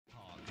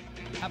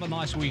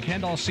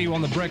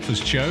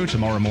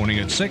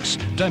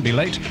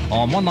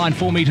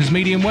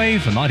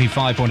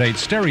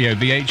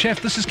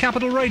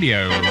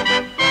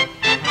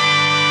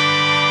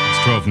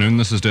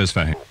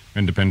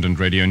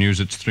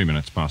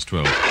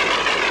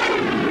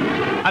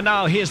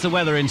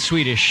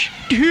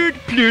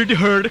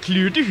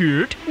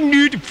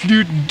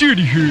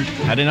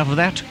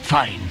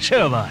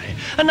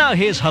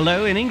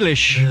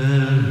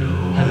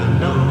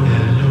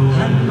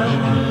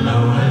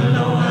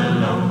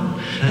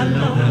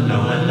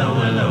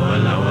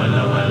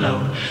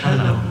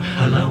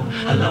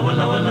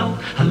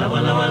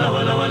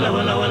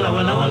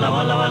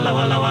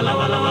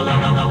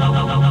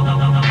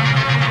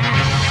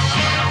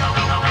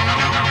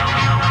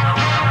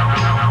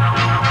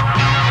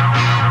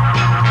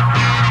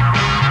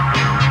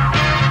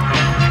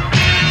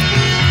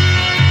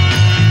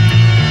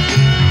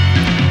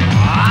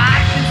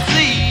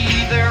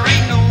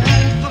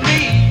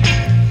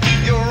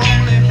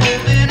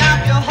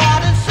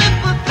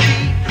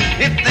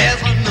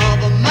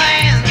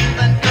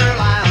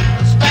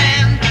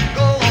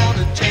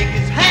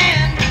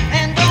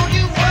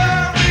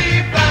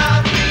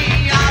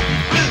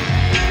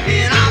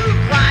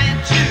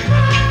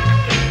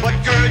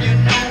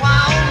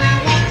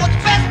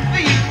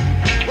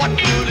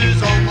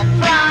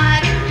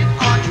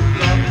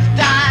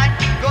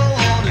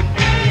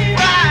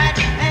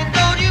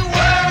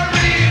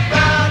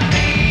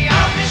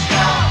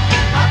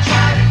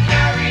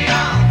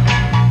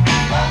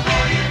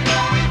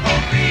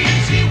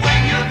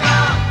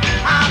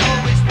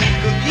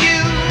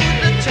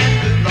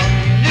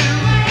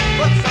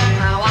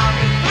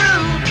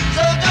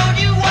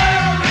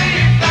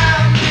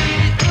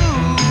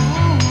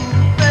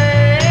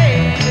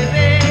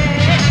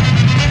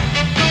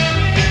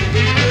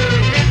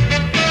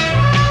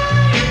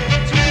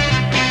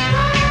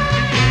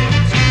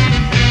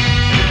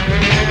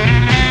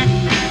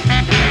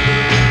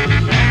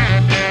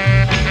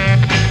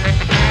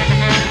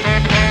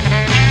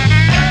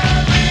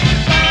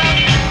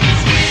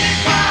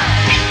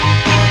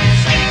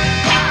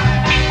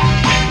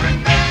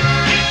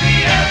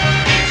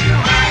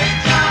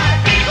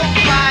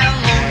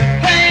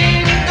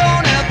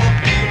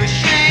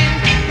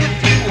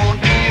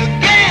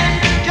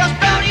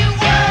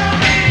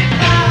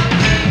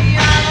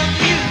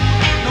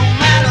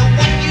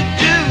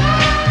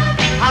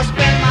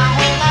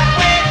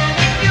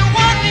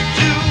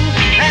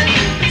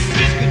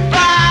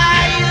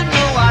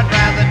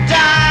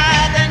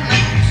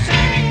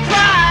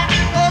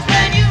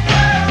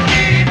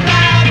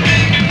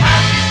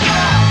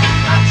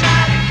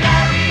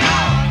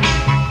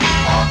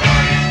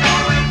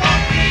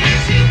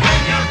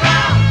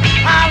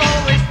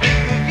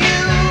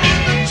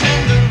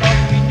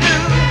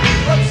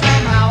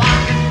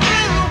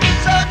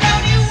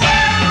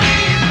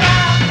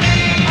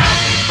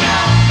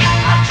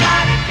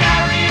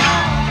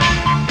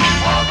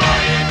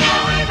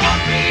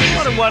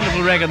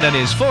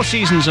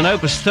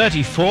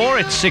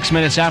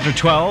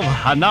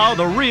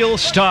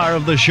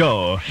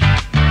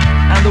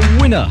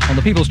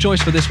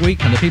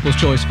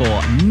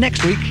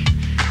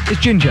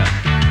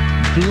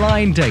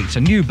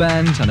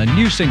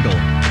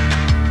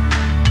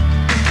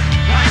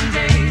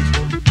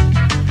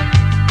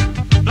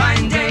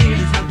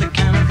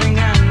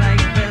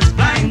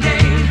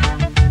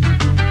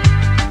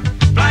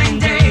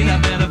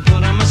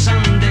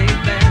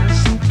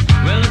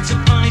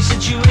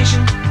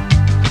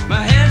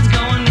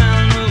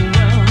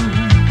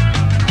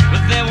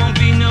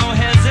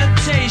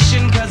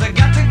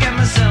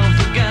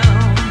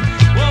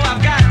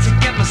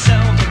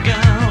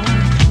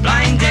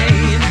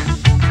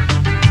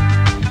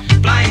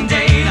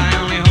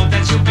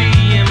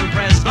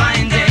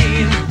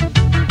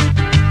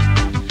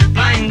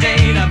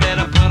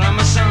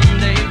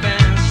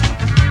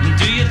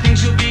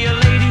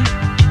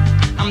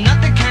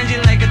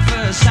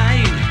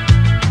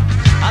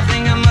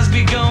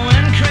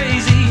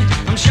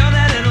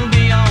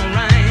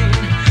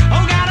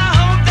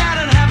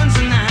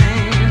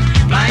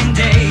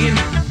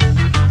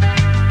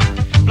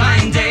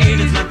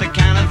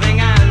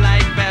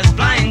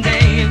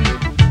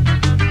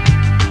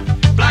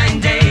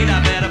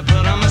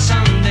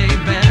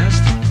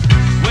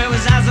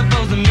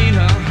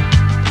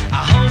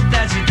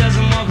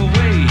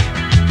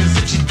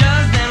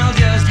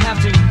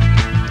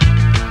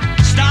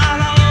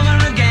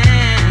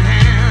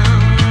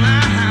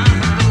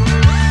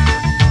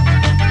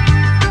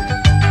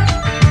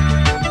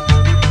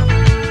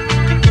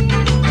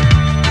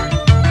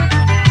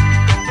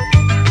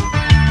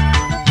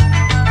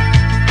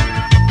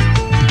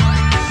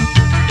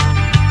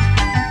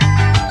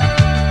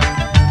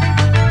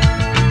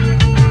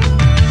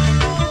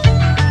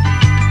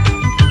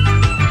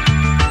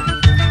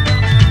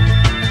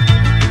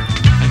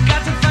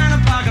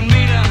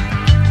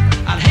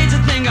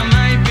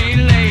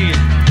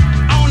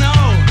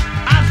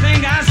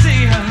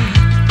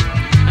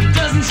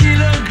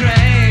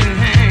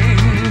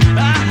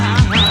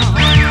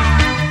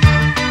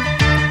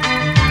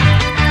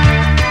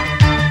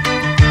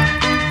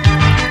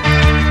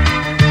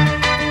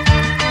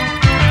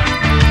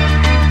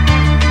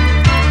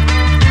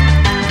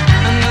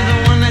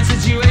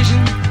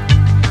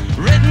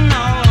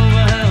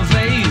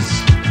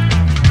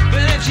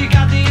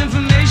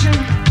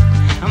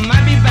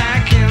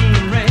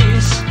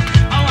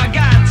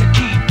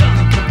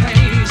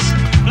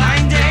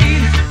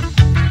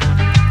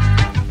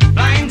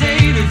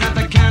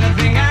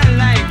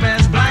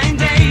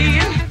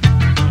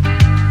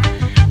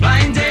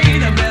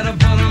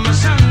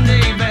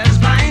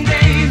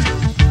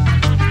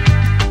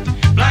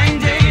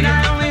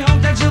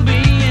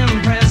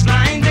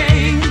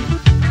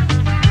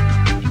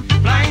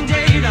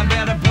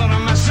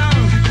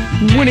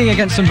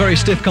against some very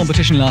stiff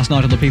competition last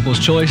night on the People's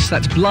Choice.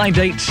 That's Blind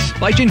Date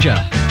by Ginger.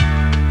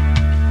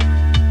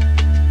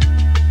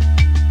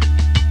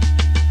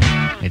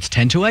 It's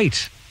 10 to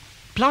 8.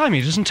 Blimey,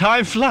 doesn't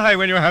time fly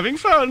when you're having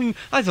fun?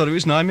 I thought it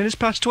was 9 minutes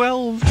past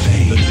 12.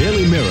 The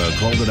Daily Mirror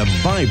called it a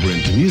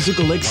vibrant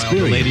musical experience.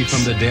 Well, the lady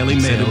from the Daily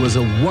Mail said it was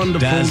a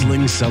wonderful,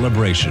 dazzling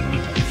celebration.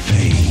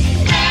 Fame.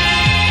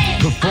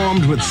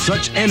 Performed with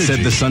such energy, said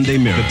the Sunday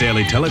Mirror. The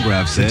Daily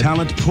Telegraph said, the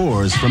talent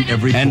pours from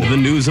every and pore. the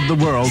news of the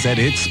world said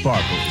it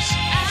sparkles.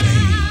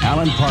 Fame.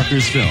 Alan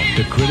Parker's film.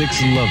 The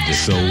critics loved it.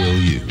 So will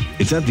you.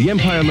 It's at the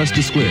Empire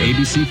Leicester Square,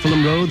 ABC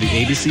Fulham Road, the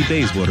ABC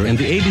Bayswater, and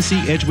the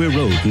ABC Edgware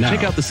Road now.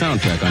 Check out the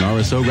soundtrack on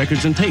RSO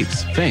Records and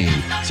Tapes. Fame.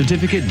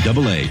 Certificate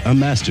AA. A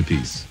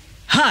masterpiece.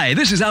 Hi,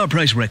 this is Our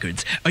Price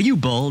Records. Are you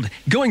bald?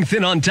 Going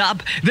thin on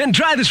top? Then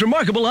try this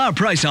remarkable Our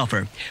Price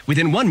offer.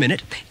 Within 1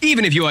 minute,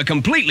 even if you are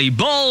completely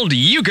bald,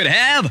 you could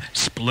have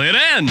split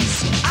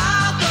ends.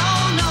 I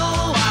don't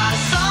know why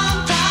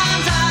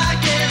sometimes I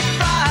get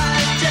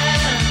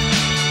frightened.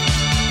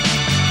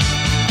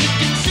 You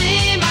can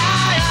see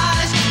my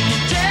eyes, can you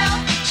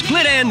tell?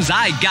 Split Ends,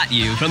 I Got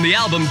You from the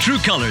album True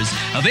Colors.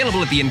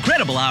 Available at the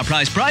incredible Our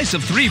Price price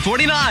of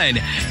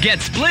 $3.49. Get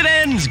Split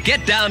Ends,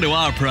 get down to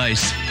Our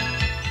Price.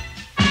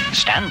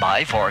 Stand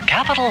by for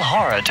Capital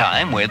Horror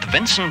Time with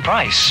Vincent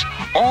Price.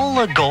 All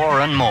the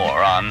gore and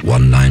more on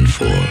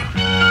 194.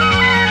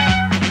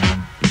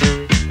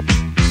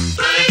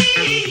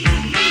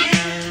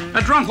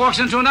 A drunk walks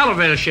into an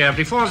elevator shaft.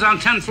 He falls down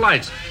 10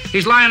 flights.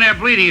 He's lying there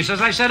bleeding. He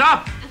says, I said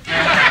up.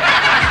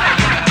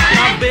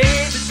 My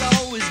baby's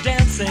always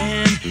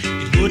dancing.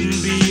 It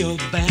wouldn't be a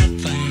bad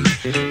thing,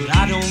 but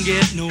I don't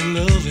get no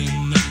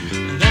loving,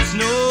 and that's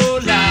no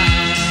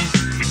lie.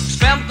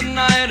 Spent the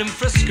night in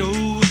Frisco,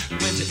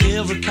 went to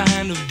every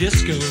kind of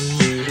disco,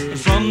 and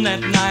from that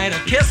night I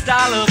kissed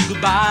our love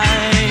goodbye.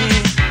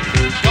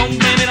 Don't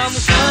blame it on the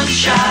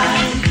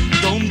sunshine,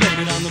 don't blame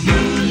it on the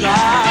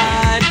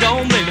moonlight,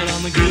 don't blame it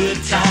on the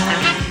good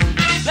time,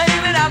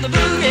 blame it on the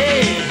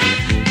boogie.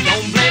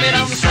 Don't blame it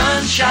on the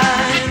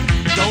sunshine,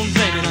 don't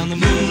blame it on the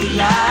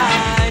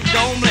moonlight,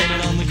 don't blame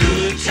it on the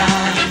good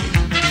time,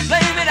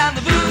 blame it on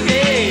the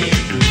boogie.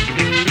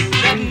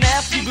 That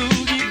nasty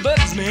boogie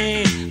bugs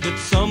me, but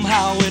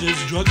somehow it has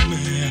drugged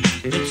me.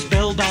 That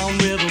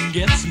spellbound rhythm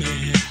gets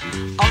me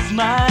off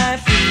my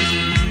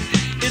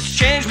feet. It's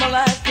changed my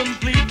life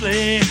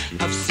completely.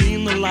 I've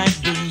seen the light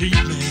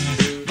delete me.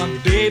 My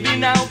baby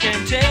now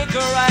can't take her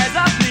eyes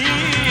off me.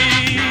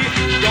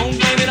 Don't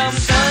blame it on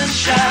the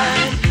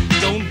sunshine,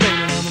 don't blame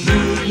it on the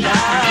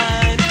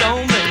moonlight,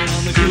 don't blame it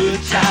on the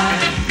good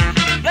time,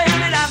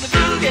 blame it on the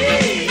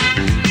boogie.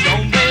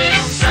 Don't blame it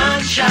on the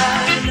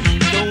sunshine,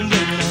 don't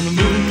blame it on the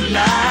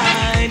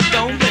moonlight,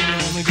 don't blame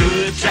it on the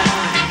good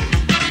time,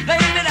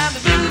 blame it on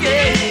the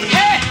boogie.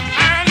 Hey,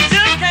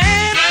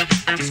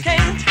 I just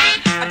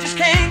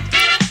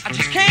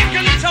can't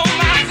control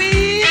my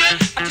feet.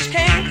 I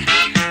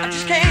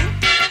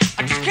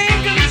just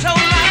can't control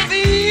my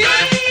feet. I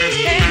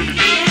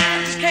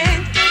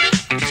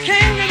just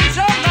can't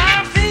control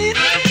my feet. I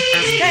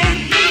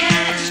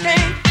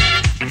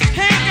just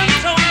can't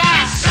control my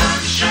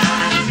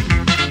sunshine,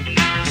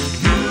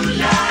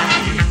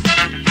 moonlight,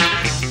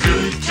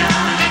 good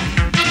time,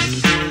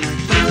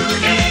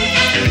 boogie.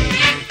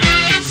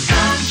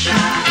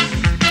 Sunshine,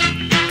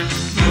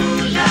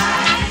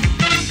 moonlight,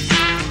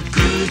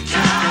 good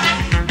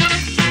time,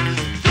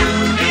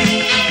 boogie.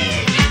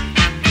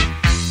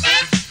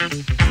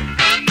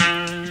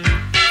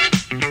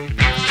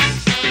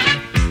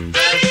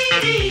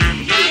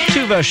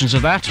 Two versions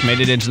of that made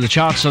it into the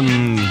charts,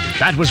 and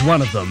that was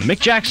one of them. Mick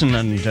Jackson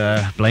and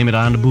Blame It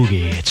On the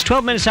Boogie. It's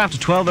 12 minutes after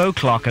 12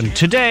 o'clock, and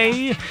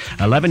today,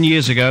 11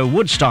 years ago,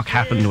 Woodstock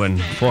happened when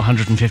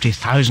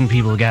 450,000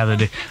 people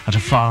gathered at a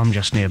farm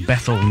just near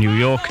Bethel, New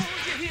York,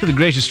 for the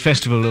greatest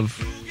festival of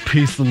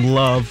peace and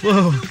love.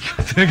 Oh,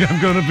 I think I'm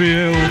going to be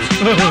ill.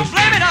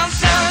 Blame it on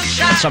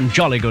sunshine. And some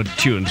jolly good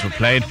tunes were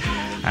played,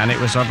 and it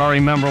was a very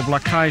memorable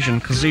occasion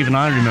because even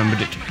I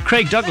remembered it.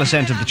 Craig Douglas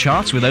entered the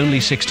charts with Only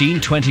 16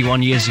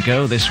 21 years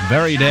ago this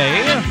very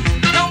day.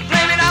 Don't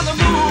blame it on the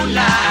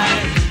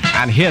moonlight.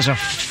 And here's a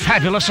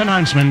fabulous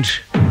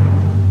announcement.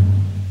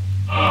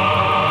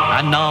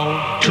 And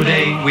now,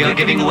 today, we are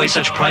giving away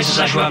such prizes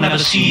as you have never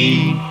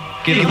seen.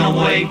 Given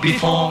away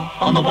before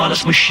on the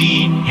wireless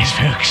machine. Yes,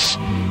 folks,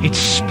 it's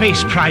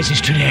space prizes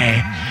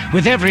today.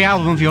 With every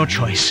album of your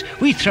choice,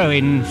 we throw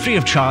in, free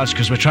of charge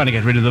because we're trying to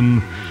get rid of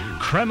them,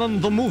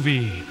 Kremen the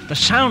Movie, the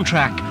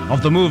soundtrack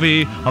of the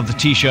movie, of the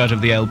T-shirt of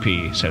the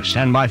LP. So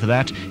stand by for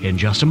that in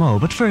just a mo.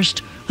 But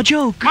first, a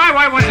joke. My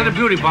wife went to the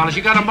beauty parlor.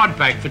 She got a mud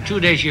pack. For 2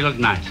 days she looked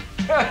nice.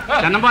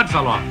 Then the mud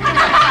fell off.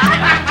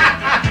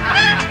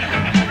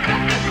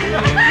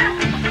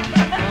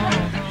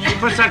 She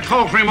puts that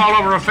cold cream all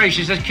over her face.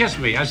 She says, kiss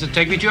me. I said,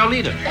 take me to your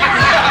leader.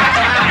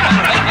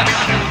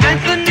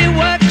 Anthony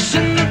works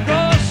in the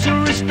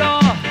grocery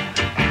store,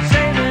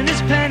 saving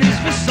his pennies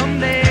for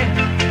someday.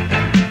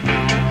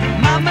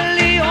 Mama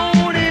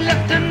Leone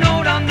left a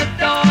note on the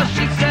door.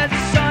 She said,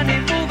 sonny,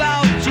 move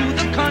out to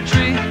the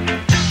country.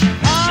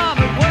 Oh,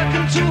 but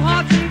working too hard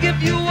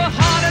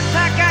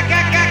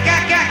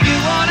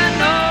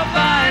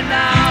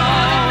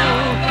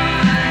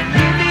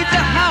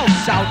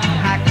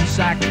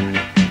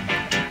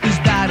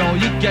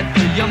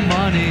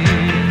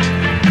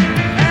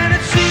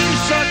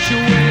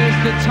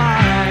the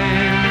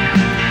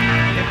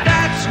time. If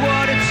that's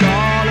what it's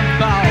all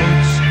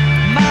about,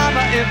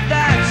 Mama, if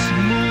that's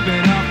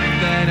moving up,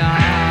 then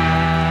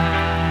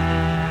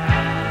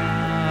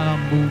I'm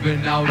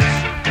moving out.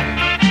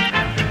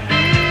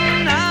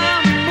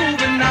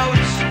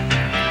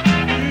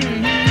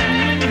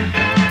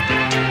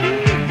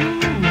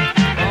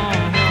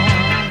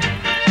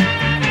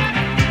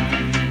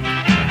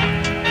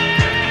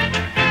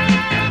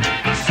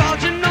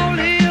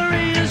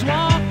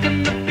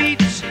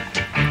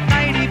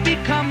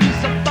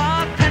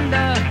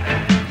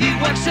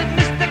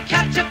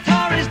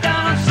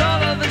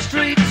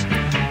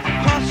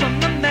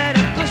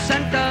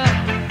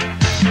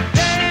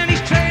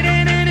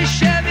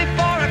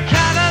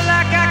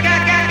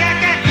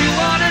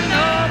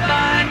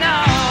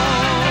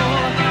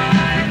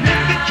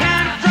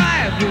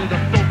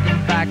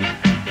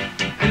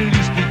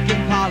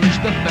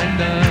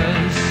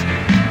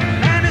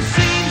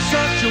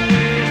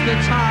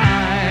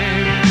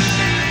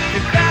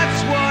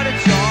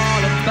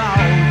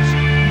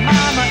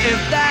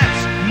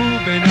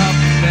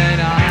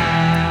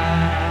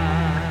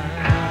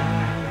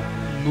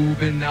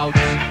 Moving out.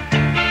 I'm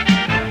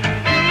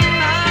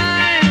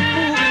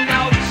moving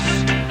out.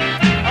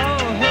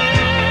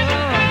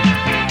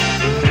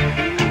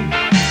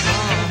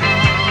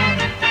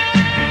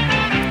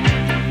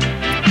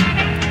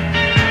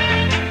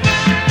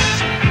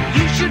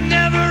 You should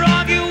never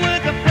argue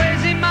with a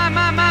crazy man.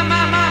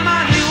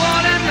 You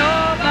ought to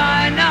know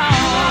by now.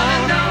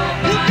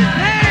 You can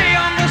pay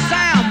Uncle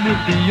Sam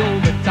with the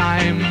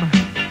overtime.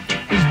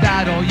 Is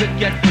that all you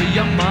get for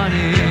your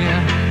money?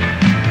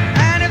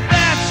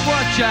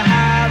 You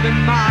have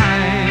in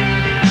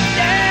mind,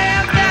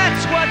 yeah,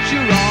 that's what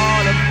you're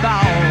all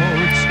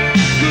about.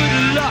 Good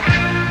luck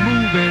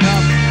moving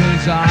up,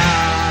 'cause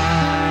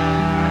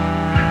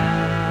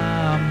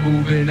I'm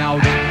moving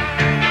out.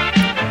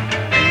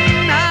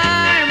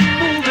 I'm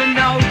moving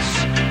out.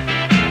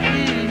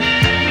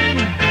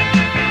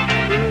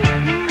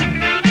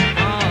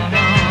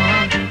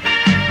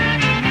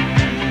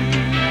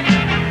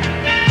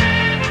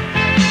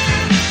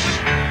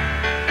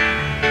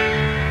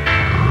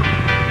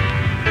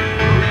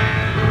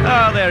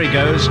 There he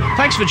goes.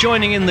 Thanks for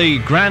joining in the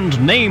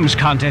Grand Names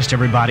Contest,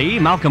 everybody.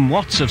 Malcolm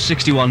Watts of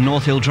 61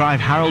 North Hill Drive,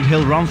 Harold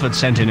Hill, Romford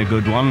sent in a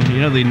good one.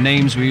 You know the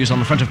names we use on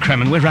the front of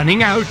Kremen. We're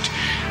running out.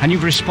 And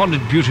you've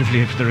responded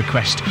beautifully to the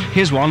request.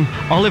 Here's one.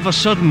 Oliver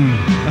Sudden.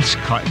 That's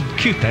quite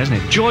cute there, isn't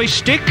it? Joy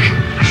Stick.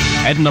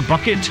 Edna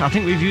Bucket. I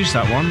think we've used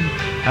that one.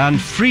 And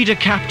Frida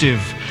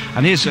Captive.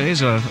 And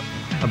here's a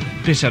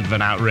bit of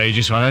an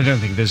outrageous one. I don't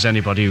think there's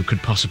anybody who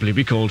could possibly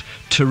be called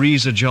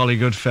Teresa Jolly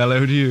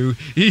Goodfellow, do you?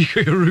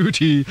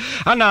 Rooty.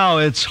 And now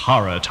it's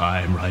horror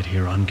time right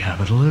here on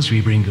Capital as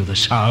we bring you the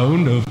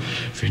sound of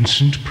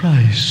Vincent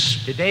Price.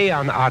 Today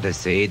on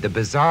Odyssey, the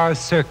bizarre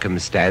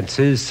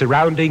circumstances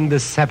surrounding the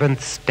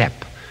seventh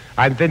step.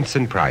 I'm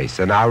Vincent Price,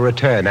 and I'll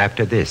return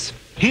after this.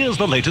 Here's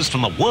the latest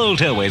from the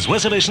World Airways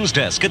reservations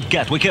desk at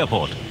Gatwick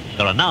Airport.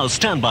 There are now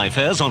standby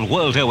fares on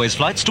World Airways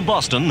flights to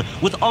Boston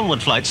with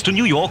onward flights to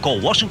New York or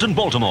Washington,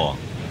 Baltimore.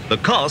 The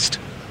cost?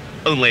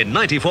 Only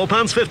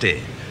 £94.50.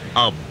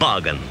 A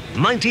bargain.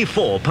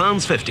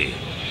 £94.50.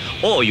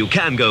 Or you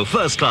can go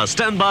first-class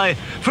standby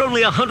for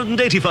only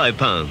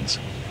 £185.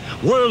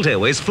 World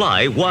Airways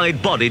fly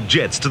wide-bodied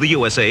jets to the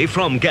USA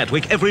from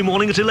Gatwick every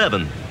morning at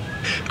 11.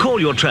 Call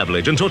your travel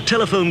agent or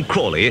telephone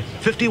Crawley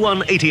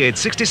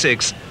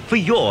 518866 for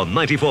your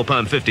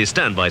 £94.50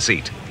 standby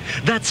seat.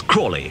 That's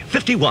Crawley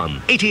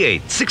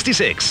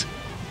 518866.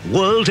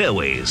 World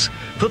Airways,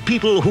 for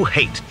people who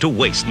hate to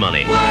waste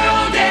money.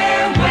 World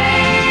Airways.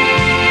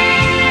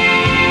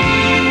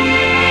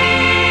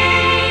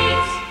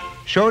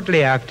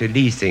 Shortly after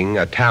leasing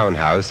a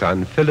townhouse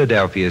on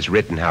Philadelphia's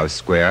Rittenhouse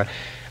Square,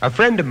 a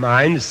friend of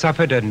mine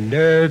suffered a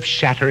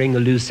nerve-shattering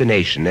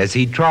hallucination as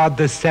he trod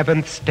the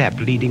seventh step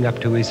leading up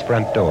to his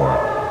front door.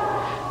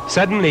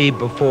 Suddenly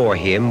before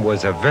him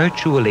was a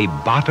virtually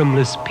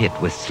bottomless pit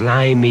with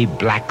slimy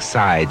black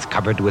sides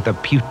covered with a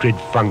putrid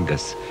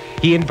fungus.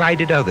 He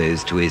invited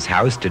others to his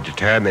house to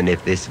determine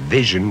if this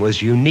vision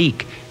was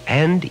unique,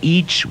 and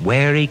each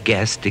wary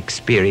guest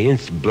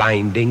experienced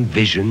blinding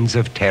visions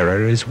of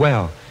terror as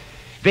well.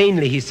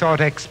 Vainly he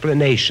sought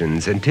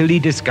explanations until he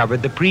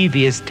discovered the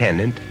previous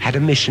tenant had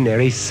a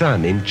missionary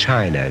son in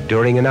China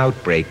during an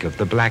outbreak of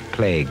the Black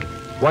Plague.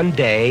 One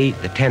day,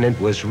 the tenant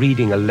was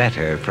reading a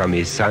letter from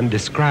his son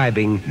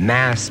describing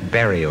mass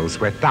burials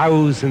where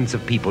thousands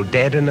of people,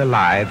 dead and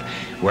alive,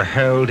 were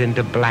hurled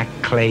into black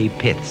clay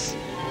pits.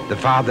 The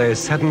father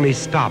suddenly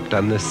stopped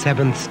on the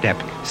seventh step,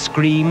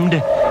 screamed,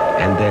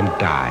 and then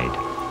died.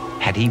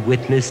 Had he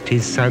witnessed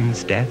his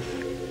son's death?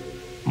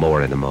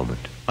 More in a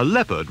moment. A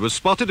leopard was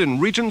spotted in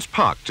Regent's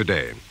Park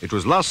today. It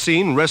was last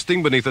seen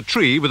resting beneath a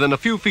tree within a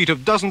few feet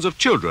of dozens of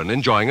children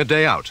enjoying a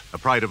day out. A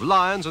pride of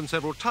lions and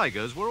several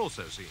tigers were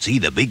also seen. See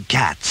the big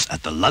cats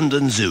at the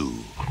London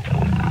Zoo.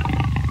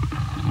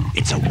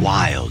 It's a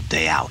wild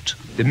day out.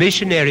 The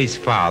missionary's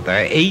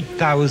father,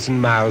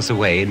 8,000 miles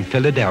away in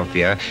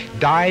Philadelphia,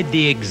 died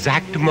the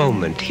exact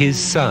moment his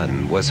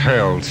son was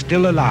hurled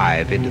still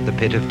alive into the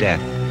pit of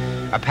death.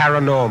 A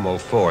paranormal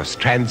force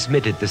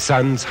transmitted the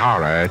son's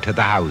horror to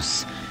the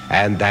house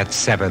and that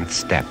seventh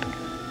step.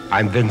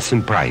 I'm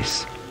Vincent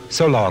Price.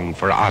 So long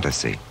for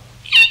Odyssey.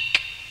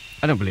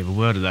 I don't believe a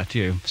word of that, do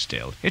you?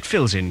 Still, it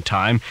fills in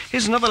time.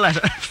 Here's another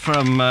letter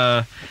from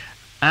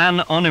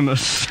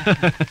Anonymous.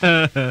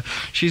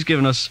 She's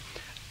given us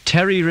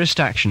terrorist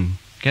action.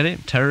 Get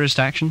it? Terrorist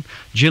action.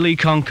 Jilly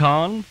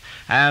Concon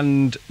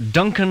and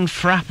Duncan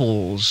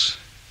Frapples.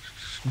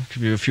 I'll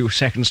give you a few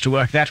seconds to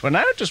work that one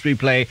out as we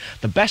play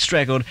the best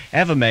record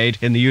ever made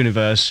in the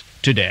universe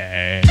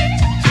today.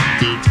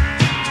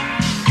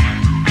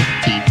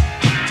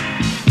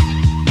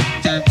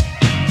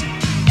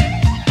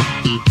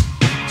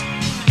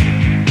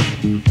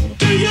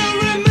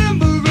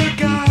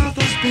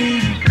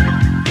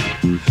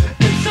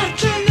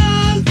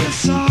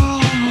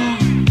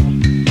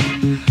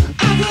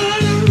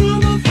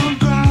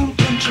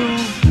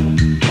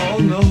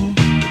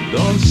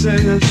 Say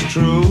it's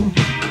true.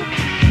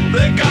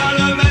 They got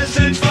a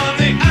message from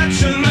the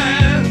action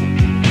man.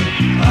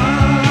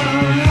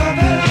 I'm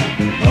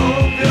happy,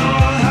 hope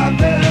you're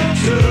happy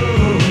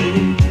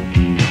too.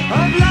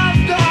 I've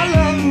loved all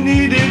I've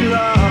needed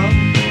love.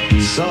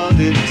 Saw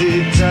the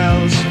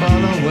details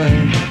fall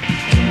away.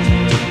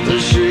 The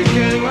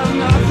shrieking when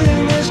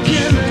nothing is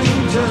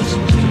killing, just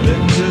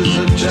pictures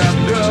of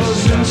chapters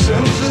and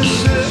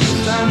synthesis.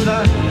 And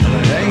I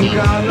ain't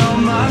got no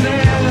money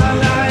and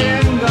I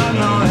ain't got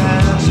no hands.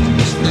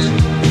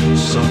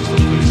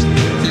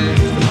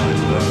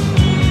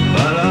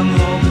 But I'm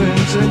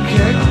hoping to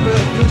kick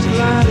because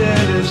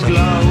planet is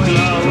glowing.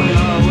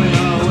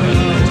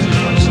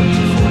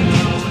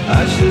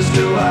 Ashes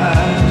to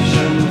ash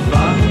and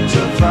funk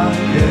to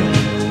funk it.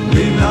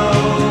 We know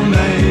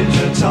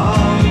Major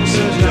Tom's a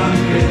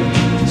junkie,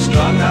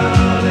 strung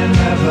out in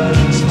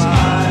heaven's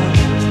high,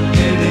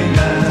 hitting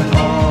an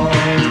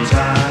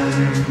all-time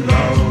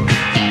low.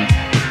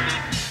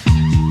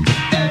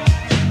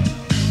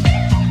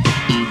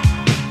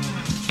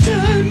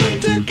 Time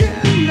and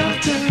again I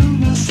tell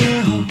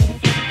myself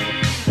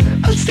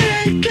I'll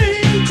stay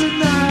clean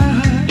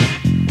tonight,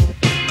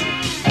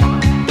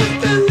 but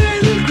the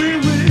little green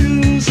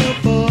wheels are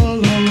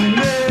following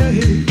me.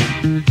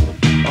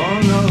 Oh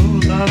no,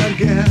 not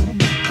again.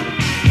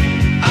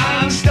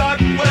 I'm stuck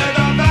with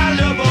a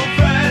valuable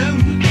friend.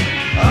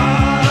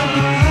 I'm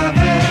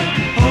happy,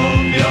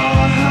 hope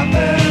you're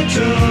happy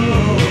too.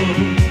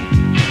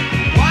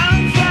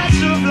 One flash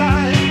of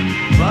light,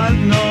 but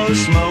no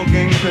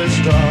smoking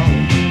pistol.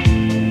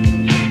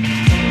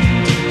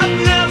 I've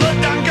never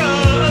done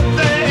good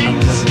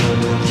things.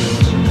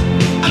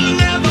 I've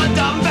never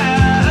done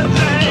bad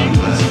things.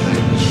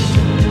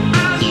 I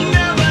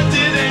never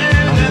did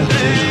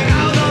anything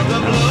out of the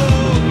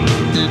blue.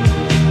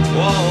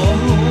 Whoa.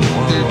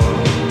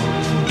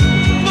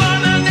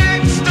 Want an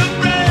axe to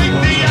break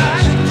the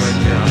ice.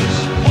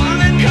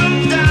 Wanna come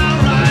down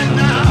right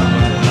now.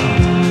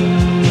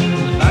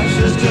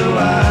 Ashes to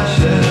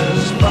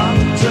ashes, funk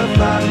to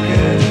funk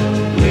it.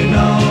 We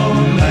know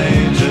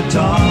Major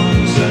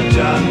Tom's a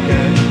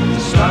junkie,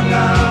 strung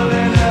out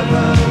in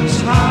heaven's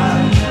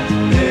high,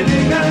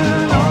 hitting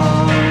an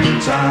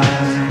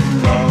all-time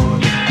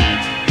road.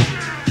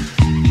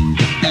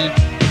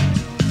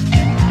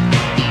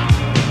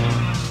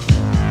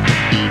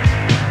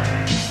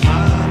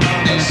 My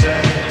mama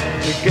said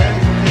to get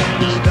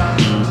things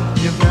done,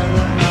 you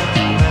better not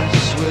mess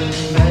with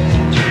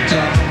Major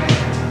Tom.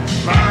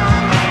 My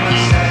mama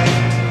said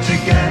to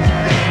get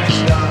things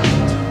done,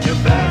 you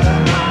better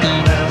not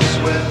mess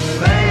with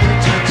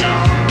Major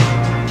Tom.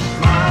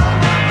 My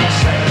mama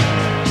said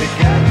to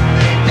get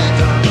things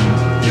done,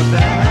 you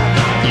better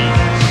not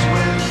mess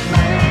with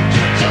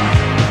Major Tom.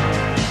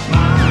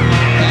 My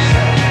mama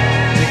said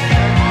to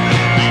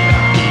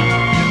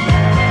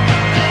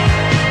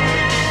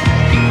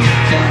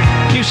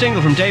get New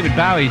single from David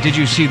Bowie, Did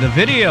You See the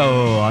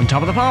Video? On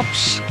Top of the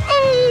Pops.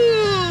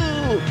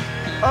 Ooh!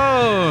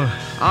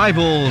 Oh,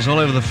 eyeballs all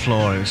over the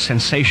floor. It was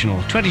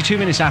sensational. 22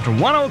 minutes after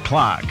 1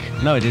 o'clock.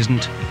 No, it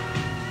isn't.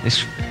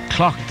 This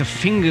clock, the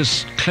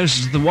finger's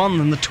closer to the 1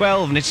 than the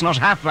 12, and it's not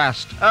half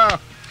past. Oh,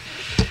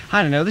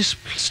 I don't know. This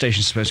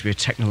station's supposed to be a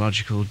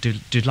technological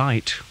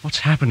delight. What's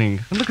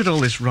happening? And look at all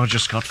this Roger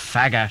Scott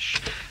fagash.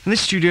 And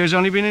this studio's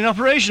only been in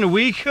operation a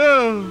week.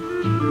 Oh.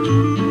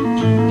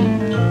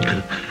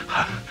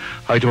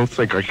 I don't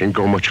think I can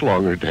go much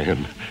longer,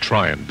 Dan.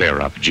 Try and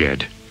bear up,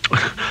 Jed.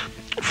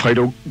 If I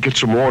don't get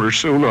some water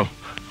soon,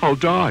 I'll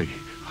die.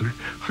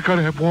 I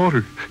gotta have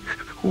water.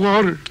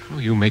 Water. Oh,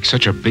 you make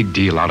such a big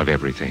deal out of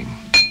everything.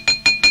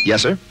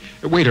 Yes, sir?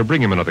 Waiter,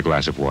 bring him another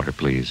glass of water,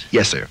 please.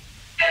 Yes, sir.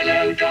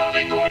 Hello,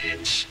 darling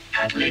audience.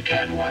 Hadley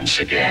can once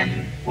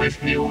again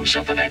with news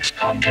of the next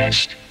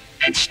contest.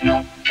 It's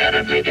not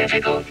terribly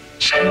difficult,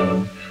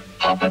 so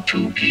pop a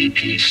 2p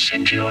piece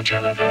into your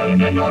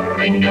telephone and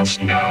ring us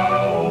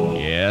now.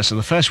 Yes, So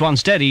the first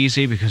one's dead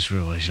easy because we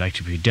always like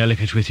to be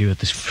delicate with you at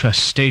the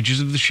first stages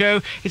of the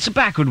show. It's a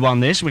backward one,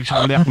 this. And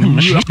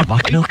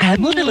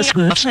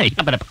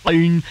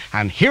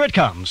here it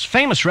comes.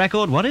 Famous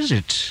record. What is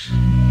it?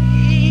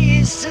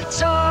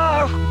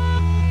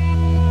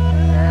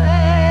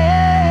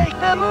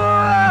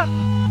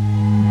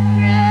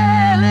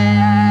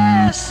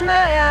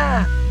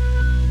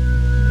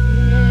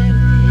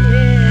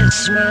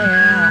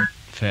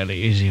 Fairly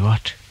easy,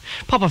 what?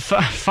 Pop a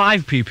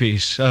 5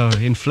 pp's. Oh,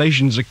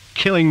 inflation's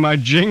killing my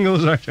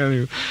jingles, I tell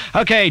you.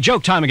 Okay,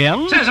 joke time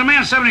again. Says a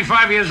man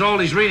 75 years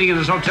old, he's reading in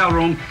his hotel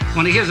room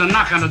when he hears a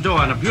knock on the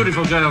door and a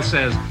beautiful girl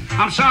says,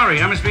 "I'm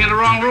sorry, I must be in the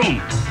wrong room."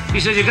 He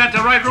says, "You got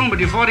the right room, but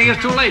you're 40 years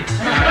too late."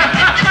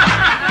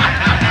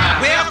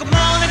 Well, good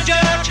morning,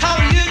 Judge. How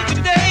are you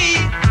today?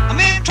 I'm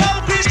in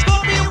trouble, please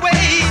put me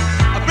away.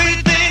 A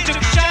pretty thing took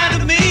a shine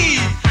to me.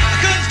 I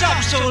couldn't stop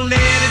it, so let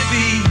it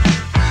be.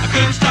 I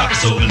couldn't stop it,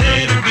 so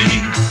let it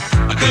be.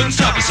 I couldn't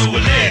stop it, so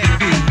let it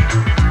be.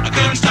 I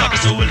couldn't stop it,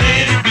 so let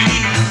it be.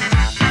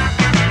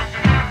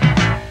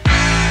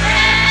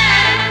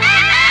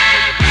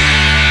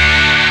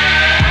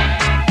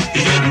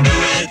 He didn't do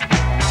it.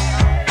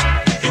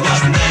 He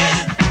wasn't there.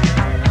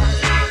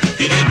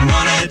 He didn't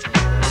want it.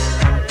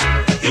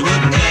 He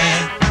wouldn't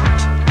dare.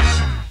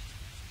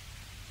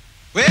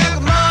 Well,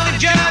 good morning,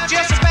 Judge.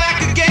 Yes, I'm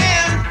back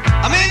again.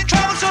 I'm in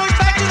trouble, so it's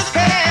back to the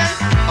pen.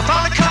 I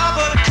found a car,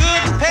 but I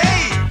couldn't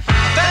pay. I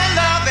fell in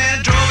love and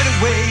I drove it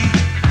away.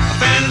 I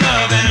fell in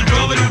love and I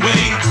drove it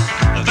away.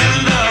 I fell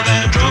in love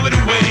and I drove it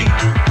away. I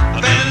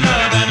fell in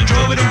love and I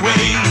drove it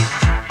away.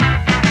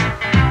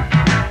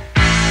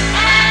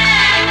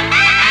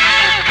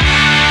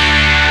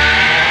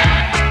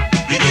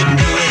 He didn't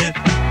do it.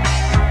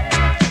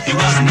 He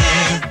wasn't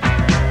there.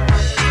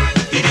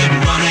 He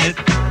didn't want it.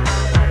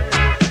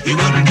 He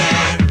wouldn't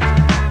dare.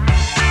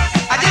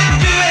 I didn't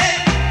do it.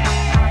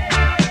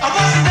 I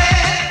wasn't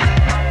there.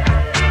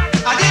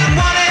 I didn't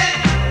want it.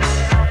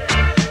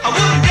 I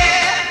wouldn't dare.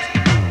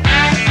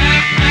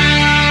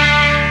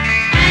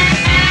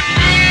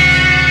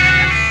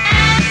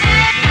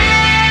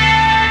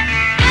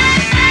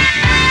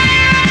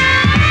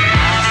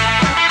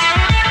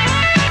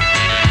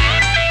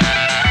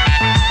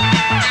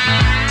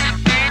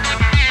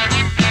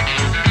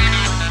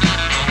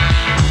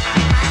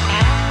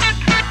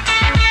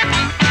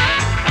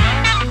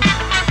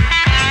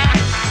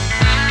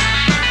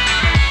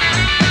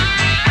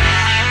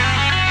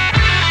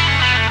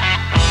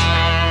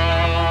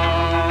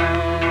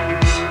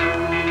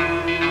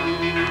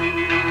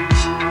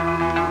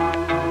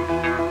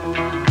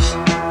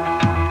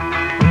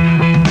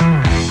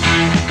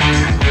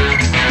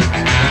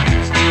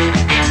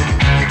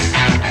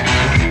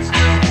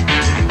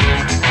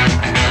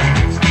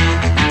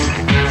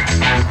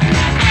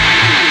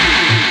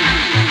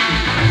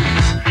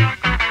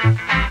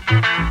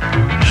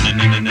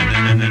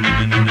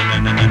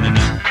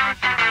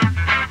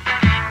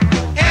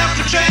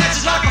 Alcatraz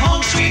is like a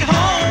home sweet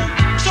home.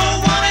 So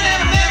wanted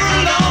and I'm never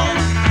alone.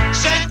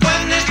 San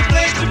Quentin is the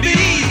place to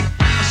be.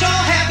 I'm so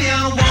happy I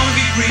don't wanna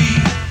be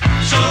free.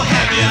 I'm so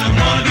happy I don't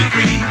wanna be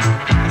free.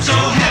 I'm so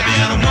happy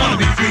I don't wanna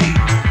be free.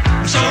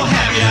 I'm so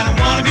happy I don't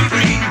wanna be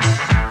free.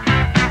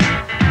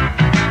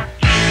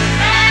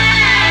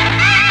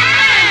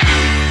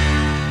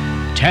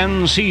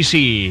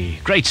 10cc.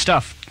 Great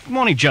stuff. Good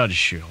morning,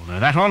 Judge. You'll know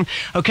that one.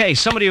 Okay,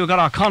 somebody who got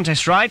our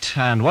contest right.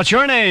 And what's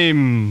your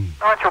name?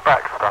 Nigel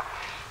Baxter.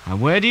 And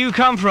where do you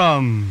come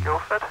from?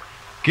 Guildford.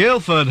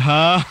 Guildford,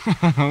 huh?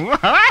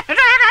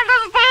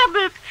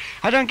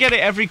 I don't get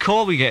it. Every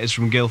call we get is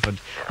from Guildford.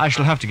 I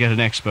shall have to get an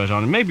expert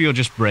on it. Maybe you're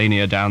just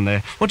brainier down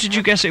there. What did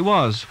you guess it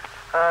was?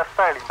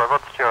 Sailing by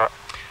Rod Stewart.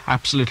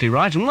 Absolutely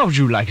right. And what would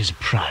you like as a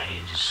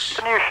prize?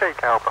 The new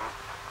Chic album.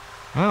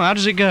 Oh, how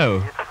does it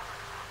go?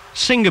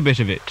 Sing a bit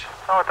of it.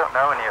 Oh, I don't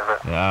know any of it.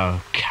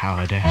 Oh,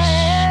 cowardice.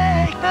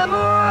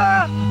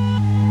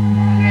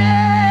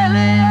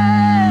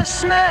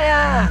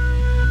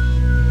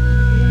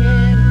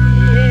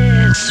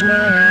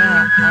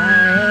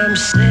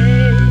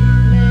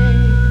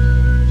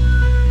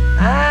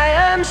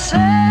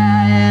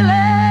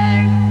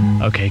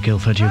 Okay,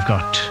 Guildford, you've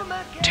got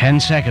 10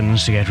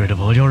 seconds to get rid of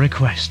all your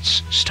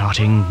requests,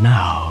 starting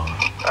now.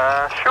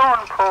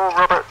 Sean, Paul,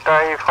 Robert,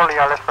 Dave, Holly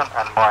Allison,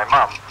 and my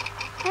mum.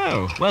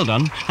 Oh, well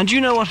done. And do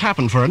you know what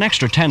happened for an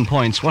extra 10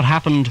 points? What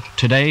happened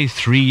today,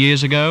 3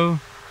 years ago?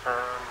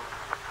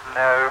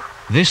 No.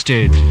 This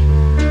did.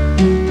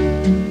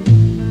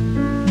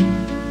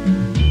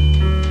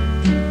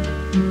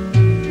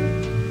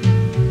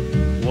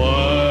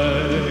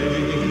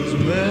 Wise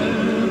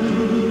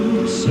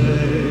men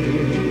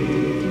say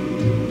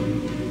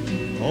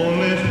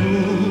only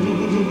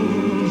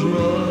fools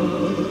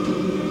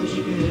rush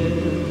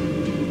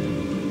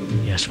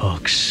in. Yes,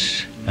 folks.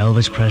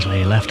 Elvis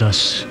Presley left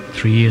us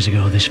 3 years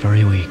ago this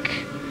very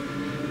week.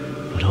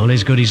 But all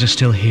his goodies are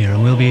still here,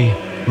 and we'll be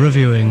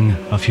reviewing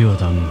a few of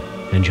them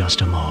in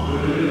just a moment.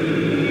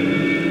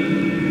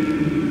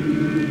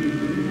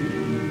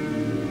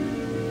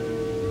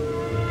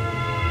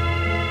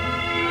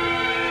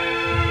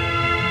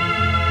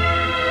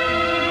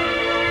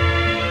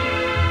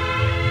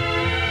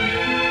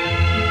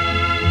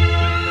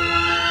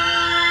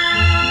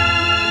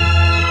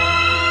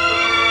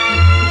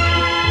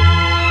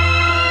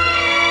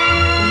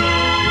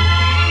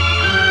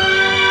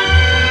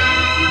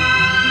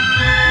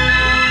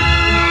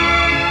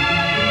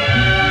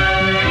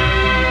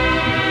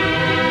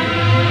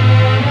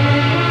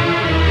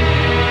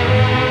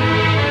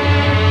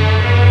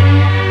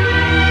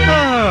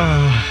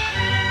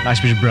 Nice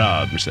bit of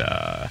Brahms.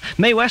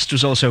 Mae West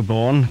was also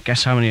born.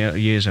 Guess how many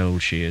years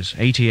old she is?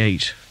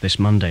 88 this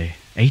Monday.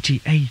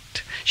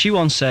 88. She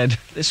once said,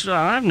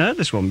 I haven't heard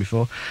this one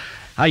before,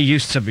 I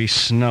used to be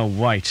Snow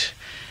White,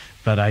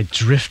 but I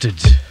drifted.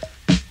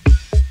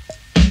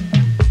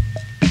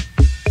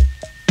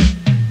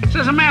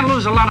 Says a man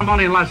loses a lot of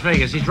money in Las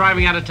Vegas. He's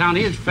driving out of town.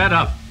 He is fed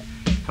up.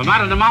 From out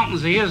of the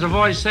mountains, he hears a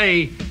voice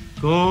say,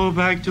 "Go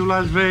back to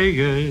Las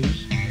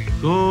Vegas.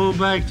 Go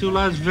back to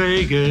Las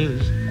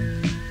Vegas."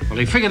 Well,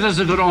 he figured this is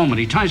a good omen.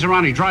 He turns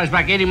around, he drives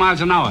back 80 miles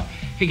an hour.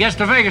 He gets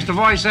to Vegas. The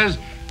voice says,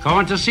 "Go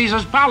into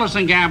Caesar's Palace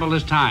and gamble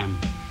this time."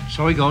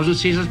 So he goes to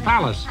Caesar's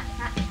Palace.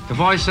 The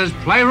voice says,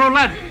 "Play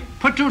roulette.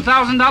 Put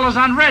 $2,000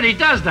 on red." He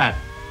does that.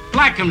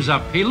 Black comes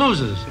up. He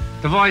loses.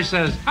 The voice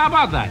says, "How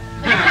about that?"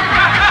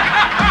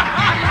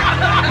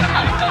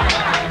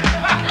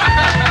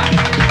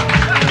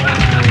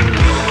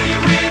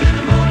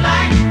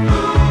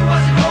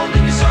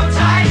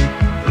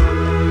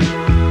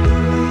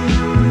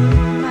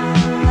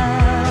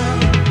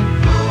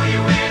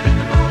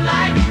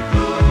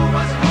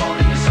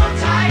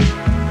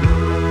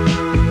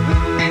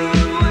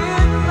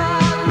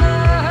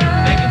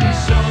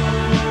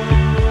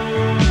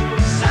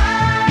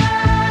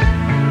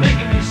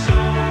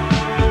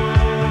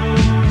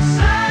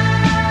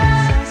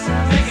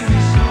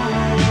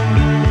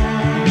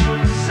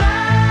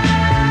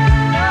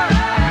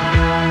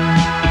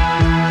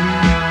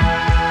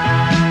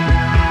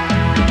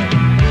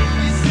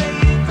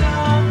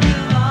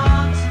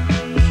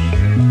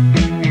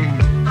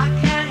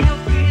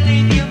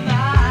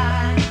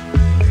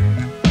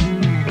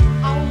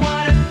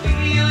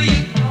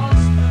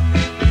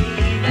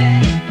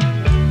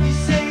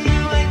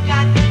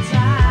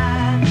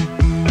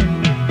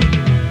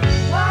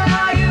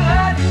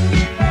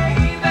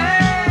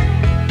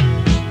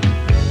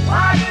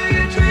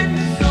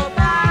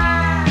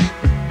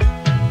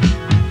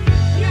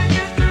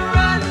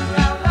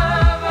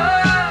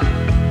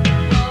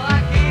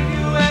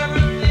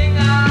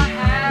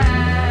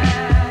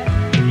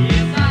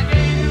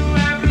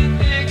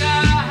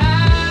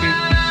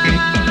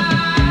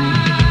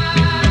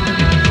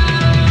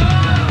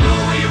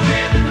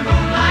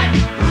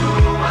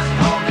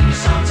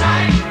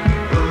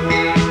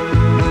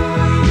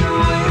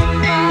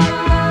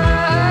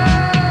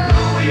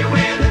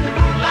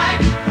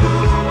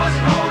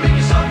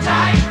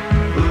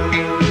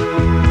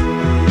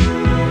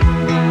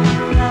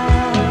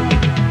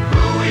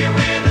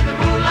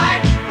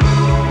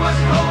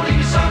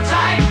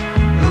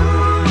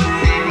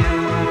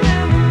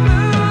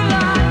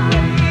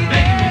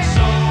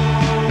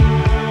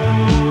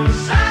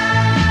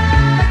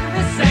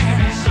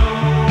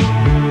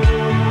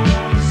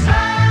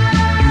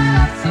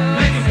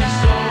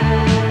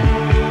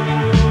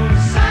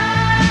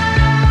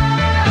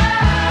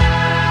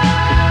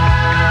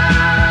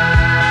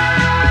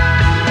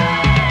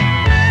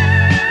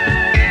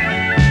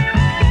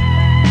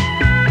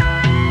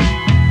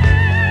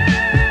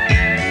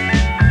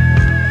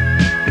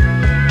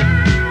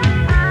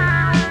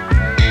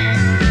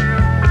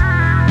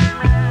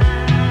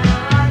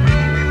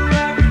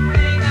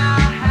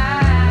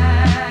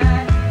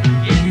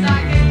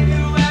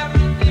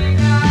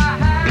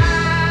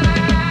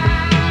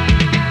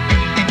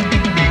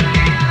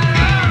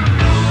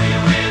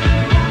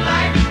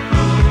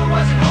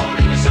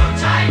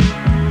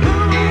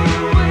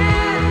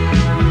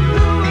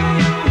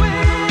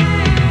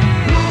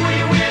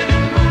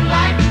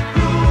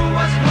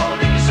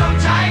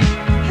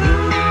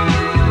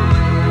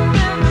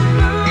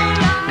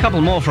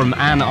 More from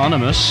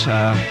Anonymous,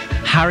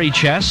 Harry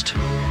Chest,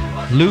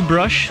 Lou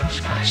Brush, that's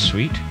quite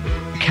sweet,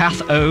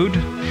 Kath Ode,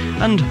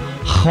 and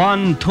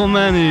Juan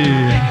Tomani.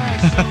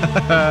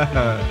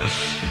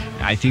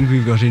 I think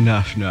we've got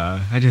enough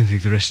now. I don't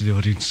think the rest of the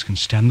audience can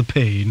stand the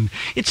pain.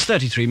 It's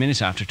 33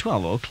 minutes after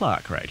 12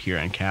 o'clock right here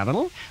in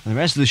Capital, and the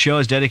rest of the show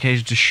is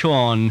dedicated to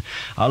Sean,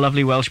 our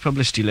lovely Welsh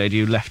publicity lady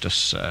who left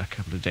us a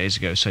couple of days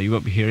ago, so you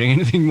won't be hearing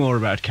anything more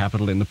about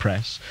Capital in the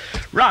press.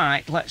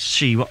 Right, let's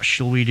see, what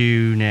shall we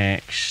do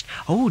next?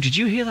 Oh, did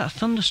you hear that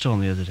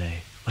thunderstorm the other day?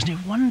 Wasn't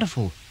it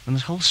wonderful? And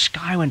the whole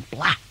sky went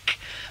black,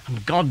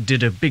 and God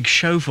did a big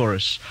show for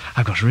us.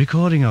 I've got a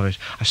recording of it.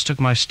 I stuck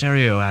my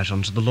stereo out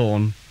onto the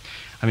lawn.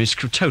 I mean, it's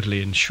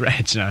totally in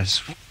shreds now,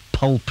 it's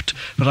pulped,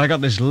 but I got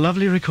this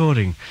lovely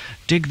recording.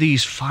 Dig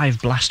these 5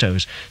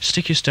 blastos,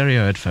 stick your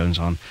stereo headphones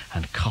on,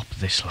 and cop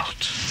this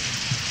lot.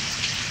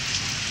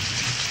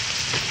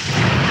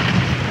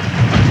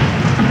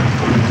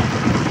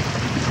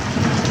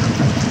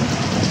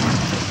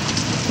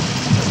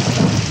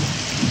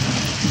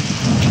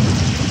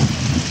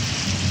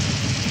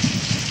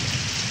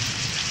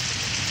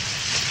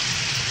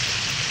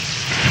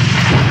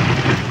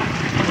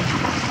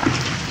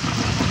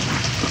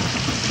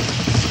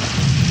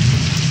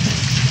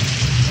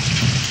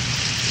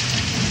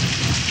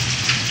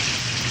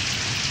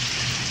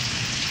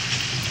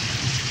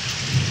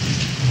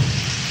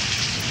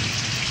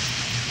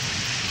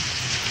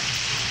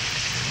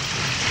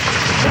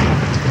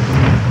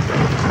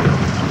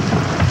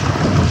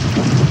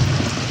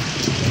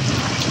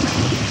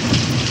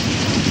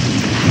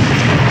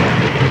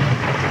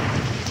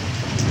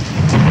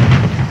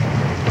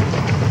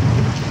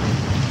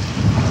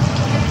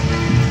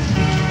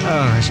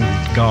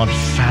 God,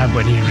 fab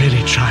when he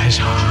really tries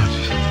hard.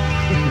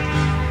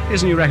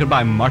 Here's a new record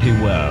by Marty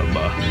Webb.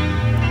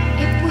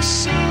 It was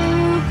so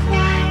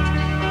quiet,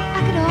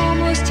 I could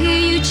almost hear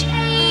you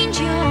change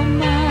your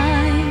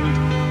mind.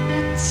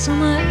 That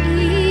summer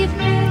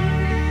evening,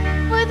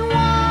 with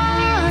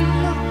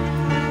one look,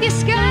 you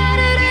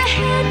scattered a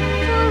head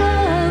full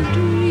of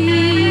dreams.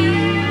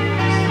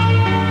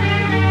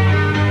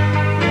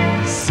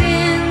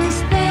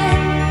 Since then,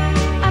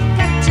 I've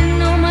got to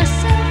know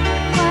myself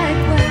quite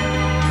well.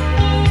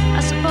 I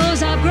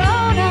suppose I've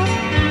grown up,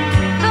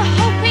 the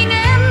hoping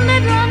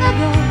ended long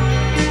ago.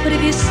 But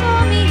if you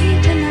saw me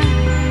here tonight,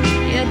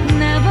 you'd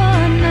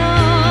never know.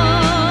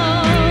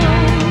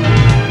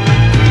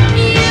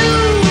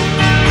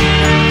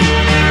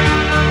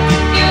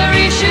 Your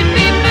ears should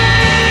be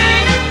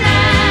burning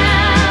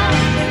now.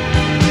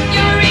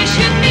 Your ears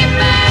should be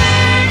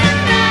burning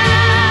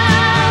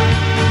now.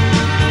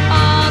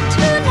 All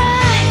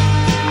tonight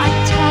I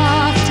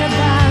talked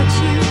about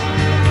you.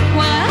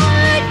 Why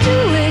I do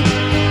it,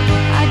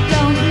 I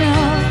don't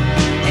know.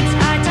 It's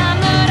high time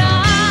that I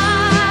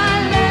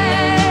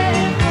let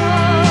go.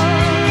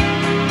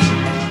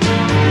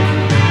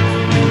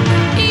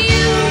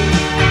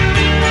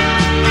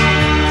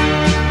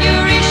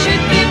 Your ears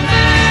should be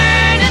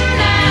burning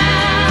now.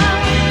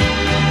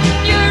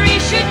 Your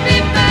ears should be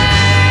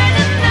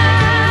burning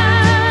now.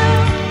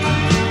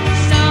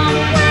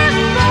 Somewhere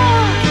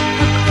far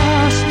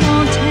across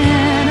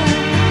Montana,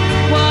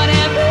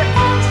 whatever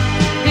else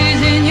is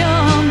in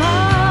your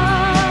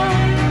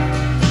mind,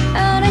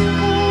 an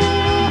echo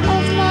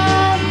of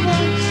my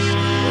voice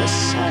will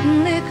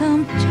suddenly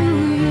come to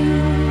you.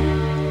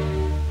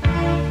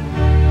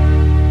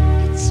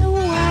 It's a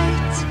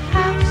white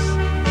house,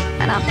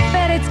 and I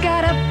bet it's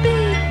got a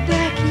big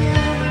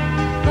backyard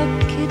for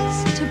kids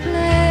to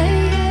play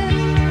in.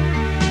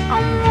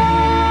 On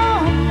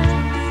warm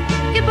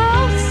nights, you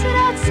both sit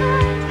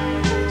outside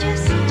and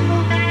just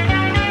talk.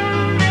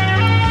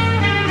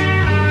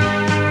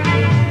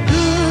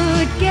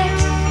 Good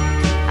guess,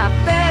 I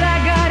bet I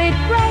got it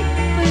right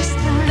first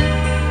time.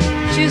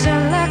 She's a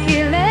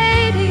lucky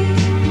lady.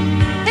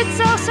 It's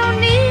all so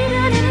neat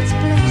and in its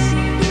place.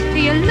 Do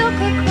you look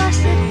across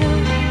the hill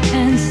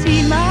and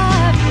see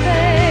my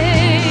face?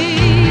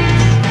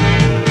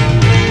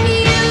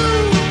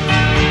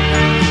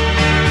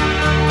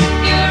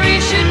 Your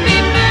ears should be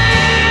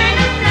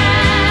burning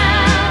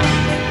now.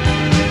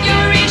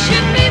 Your ears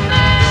should be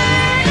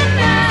burning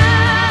now.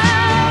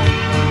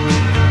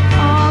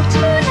 All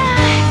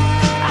tonight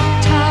I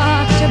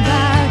talked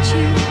about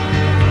you.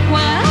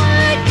 Why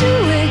I do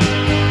it,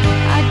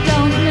 I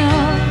don't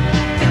know.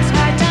 It's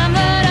high time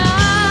that I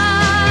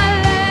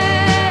let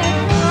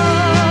go.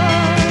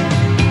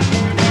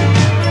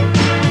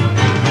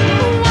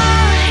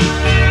 Why?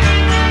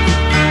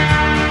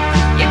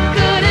 You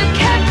could have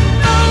kept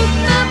both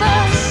of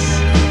us.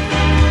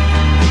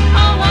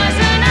 Or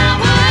wasn't I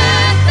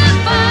worth the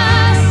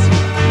fuss?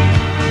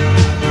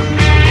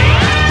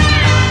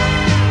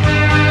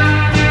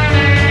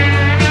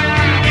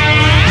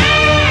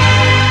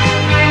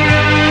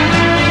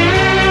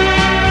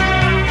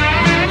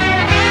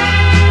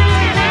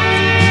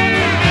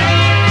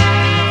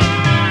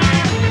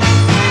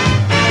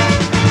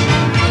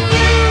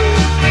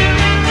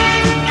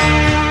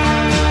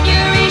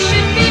 Your ears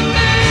should be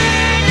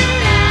burning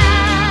now.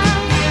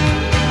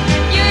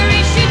 Your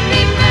ears should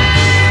be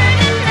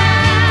burning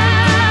now.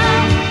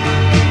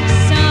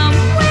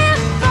 Somewhere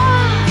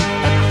far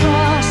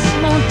across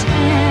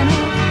Montana,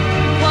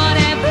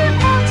 whatever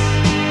else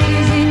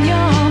is in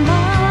your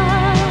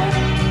mind,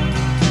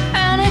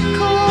 an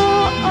echo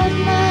of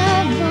my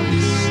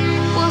voice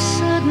will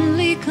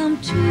suddenly come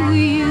to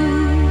you.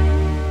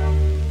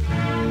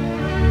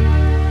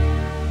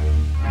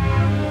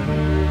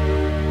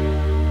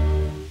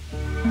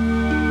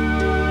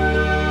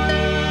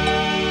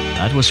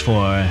 That was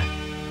for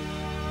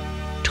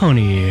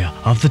Tony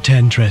of the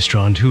Tent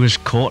Restaurant, who was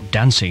caught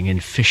dancing in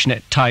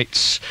fishnet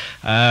tights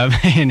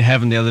in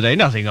heaven the other day.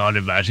 Nothing odd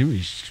about him.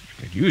 He's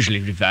usually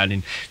be found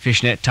in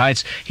fishnet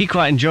tights. He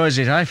quite enjoys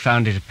it. I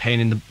found it a pain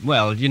in the...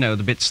 Well, you know,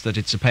 the bits that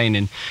it's a pain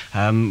in.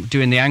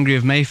 Doing the Angry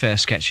of Mayfair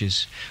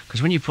sketches.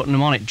 Because when you're putting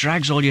them on, it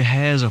drags all your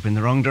hairs up in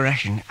the wrong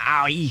direction.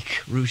 Ow,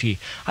 eek, rooty.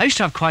 I used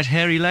to have quite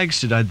hairy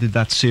legs I did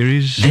that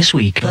series. This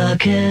week, the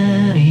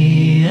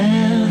Kenny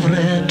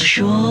Everett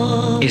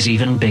Show is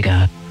even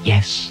bigger.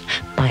 Yes,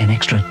 by an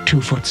extra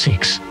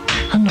 2'6".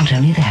 And not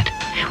only that,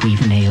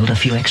 we've nailed a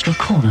few extra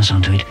corners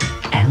onto it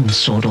and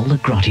sawed all the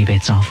grotty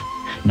bits off.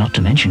 Not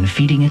to mention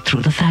feeding it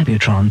through the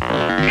Fabutron.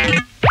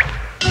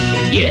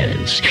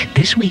 Yes,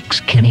 this week's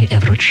Kenny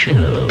Everett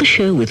Show. The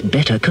show with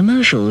better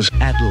commercials.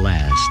 At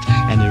last,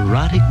 an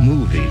erotic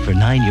movie for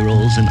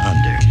 9-year-olds and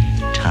under.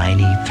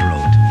 Tiny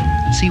Throat.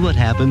 See what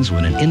happens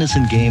when an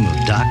innocent game of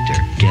doctor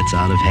gets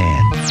out of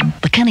hand.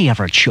 The Kenny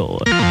Everett Show.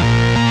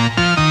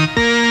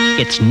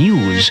 It's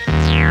news.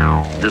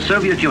 The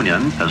Soviet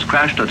Union has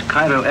crashed at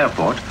Cairo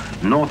Airport,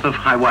 north of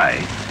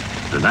Hawaii.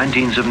 The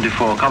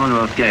 1974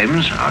 Commonwealth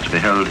Games are to be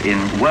held in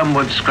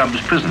Wormwood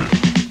Scrubs Prison.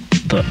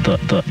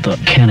 The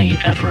Kenny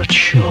Everett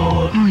Show.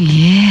 Oh,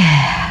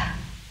 yeah.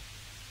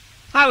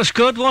 That was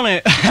good,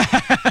 wasn't it?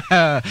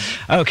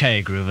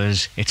 Okay,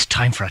 Groovers, it's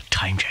time for a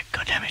time check,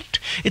 goddammit.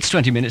 It's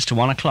 20 minutes to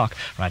 1 o'clock,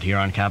 right here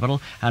on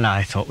Capital, and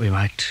I thought we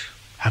might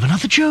have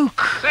another joke.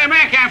 Say, a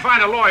man can't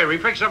find a lawyer. He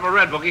picks up a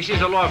red book. He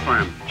sees a law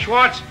firm.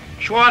 Schwartz,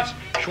 Schwartz,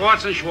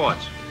 Schwartz, and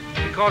Schwartz.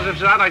 He calls up and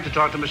says, I'd like to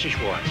talk to Mr.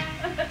 Schwartz.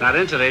 Not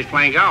in today, he's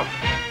playing golf.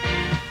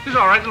 He's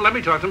all right, then let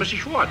me talk to Mr.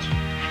 Schwartz.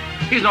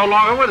 He's no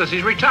longer with us.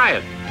 He's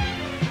retired.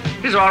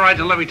 He's all right,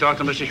 then let me talk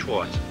to Mr.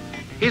 Schwartz.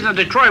 He's in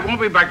Detroit, won't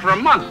be back for a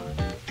month.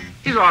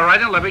 He's all right,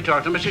 then let me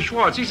talk to Mr.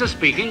 Schwartz. He's a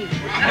speaking. You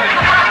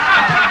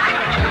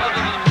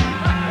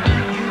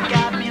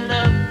got me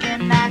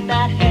looking at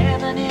that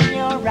heaven in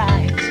your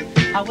eyes.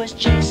 I was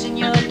chasing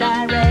your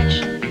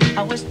direction.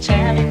 I was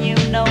telling you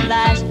no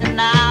lies, and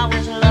I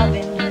was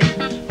loving you.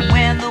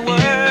 When the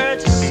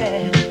words are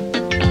said,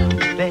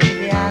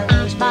 baby, I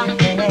lose my head.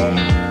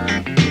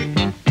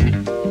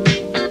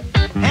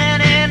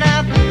 And in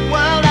a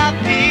world of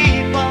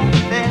people,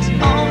 there's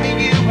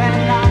only you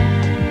and I.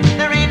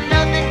 There ain't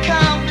nothing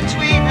come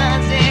between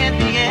us in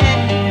the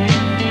end.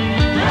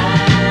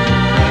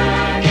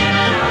 Can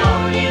I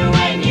hold you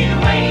when you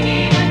ain't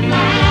even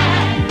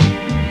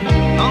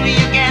mine? Only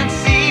you can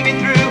see me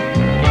through.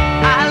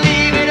 I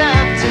leave it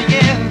up to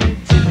you.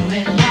 Do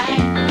it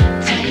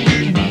right,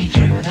 taking me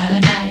through the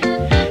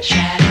night.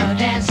 Shadow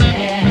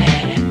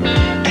dancing,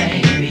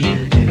 baby,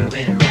 you do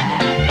it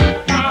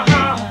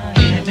right.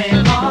 Give me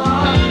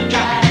more,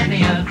 drive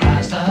me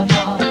across the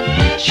floor.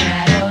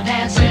 Shadow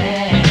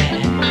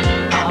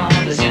dancing, all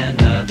this and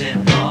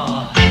nothing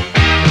more.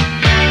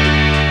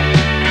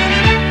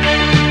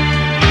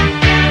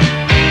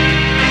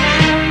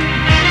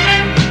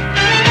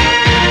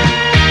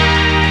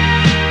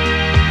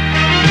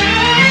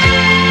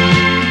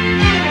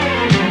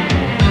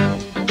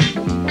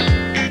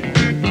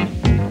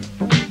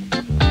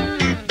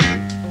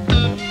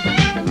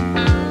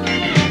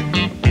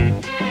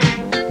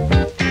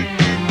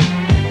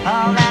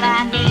 All that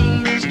I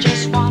need is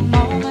just one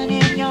moment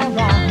in your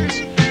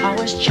arms. I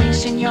was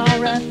chasing your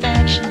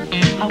affection.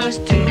 I was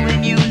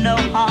doing you no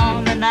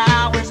harm, and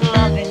I was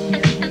loving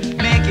you.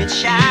 Make it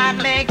shine,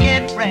 make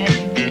it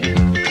rain.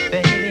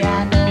 Baby,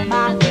 I know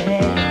my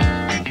way.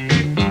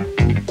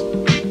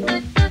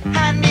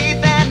 I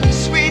need that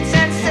sweet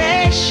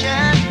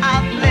sensation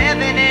of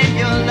living in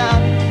your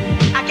love.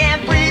 I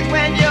can't breathe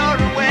when you're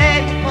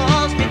away. It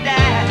pulls me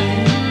down.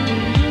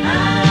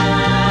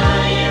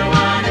 You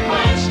want a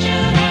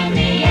question and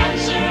the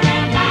answer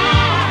am I.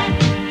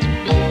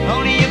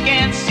 Only you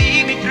can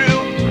see me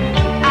through.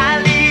 I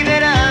leave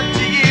it up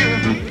to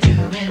you. Do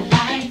it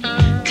right,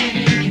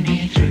 taking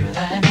me through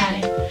the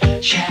night.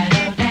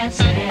 Shadow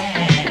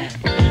dancing,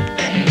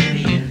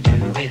 baby, you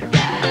do it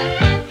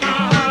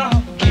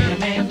right. Give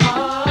me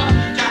more,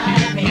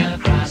 drive me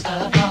across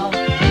the floor.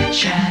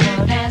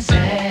 Shadow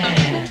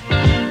dancing,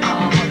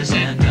 all this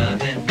and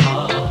nothing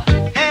more.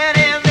 And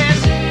in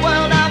this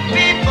world of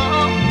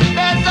people,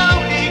 there's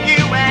only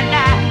you and I.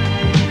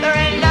 There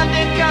ain't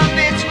nothing come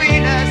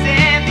between us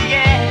in the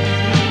end.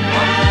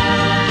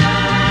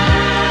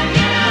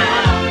 Can I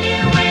hold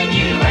you when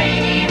you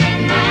ain't even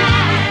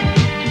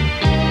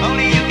mine?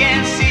 Only you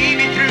can see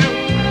me through.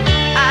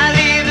 I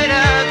leave it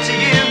up to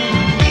you.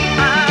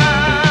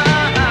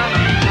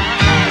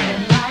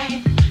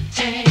 Light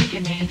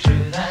taking me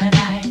through the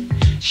night.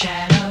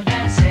 Shadow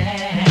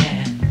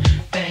dancing,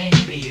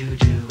 baby, you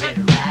do it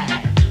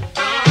right.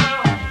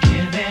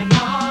 Give me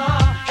more,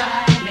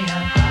 drive me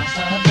across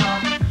the floor.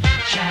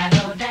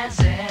 Shadow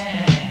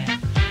dancing,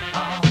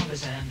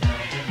 always and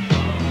nothing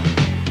more.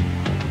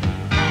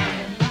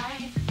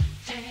 Light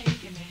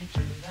taking me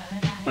through the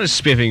night. What a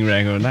spiffing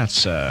record.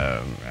 That's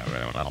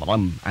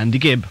Andy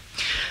Gibb.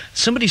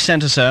 Somebody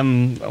sent us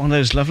one of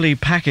those lovely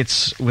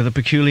packets with a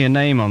peculiar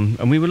name on,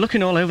 and we were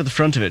looking all over the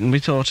front of it, and we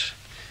thought,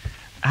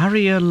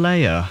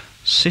 Arialea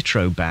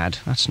Citrobad.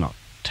 That's not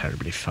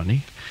terribly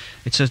funny.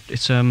 It's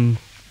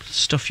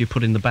stuff you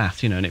put in the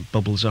bath, you know, and it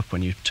bubbles up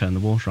when you turn the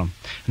water on.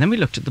 And then we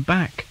looked at the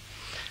back,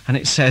 and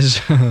it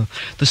says, the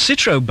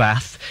Citro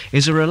Bath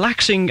is a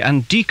relaxing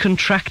and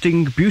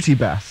decontracting beauty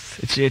bath.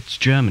 It's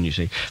German, you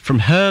see.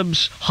 From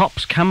herbs,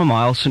 hops,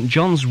 chamomile, St.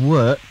 John's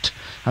wort,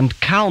 and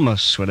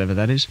calmus, whatever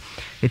that is.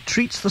 It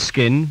treats the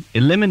skin,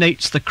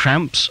 eliminates the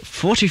cramps,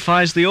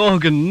 fortifies the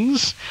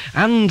organs,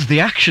 and the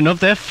action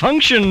of their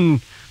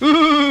function.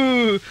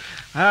 Ooh!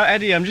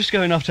 Eddie, I'm just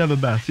going off to have a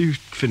bath. You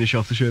finish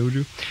off the show, would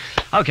you?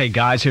 Okay,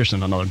 guys, here's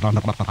another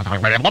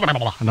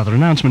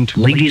announcement.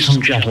 Ladies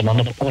and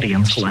gentlemen of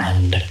Audience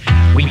Land,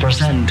 we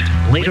present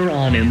later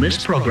on in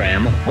this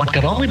program what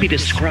could only be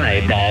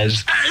described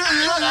as...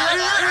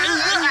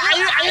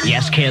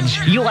 Yes, kids,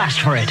 you asked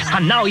for it,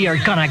 and now you're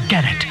gonna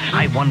get it.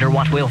 I wonder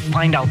what we'll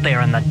find out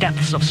there in the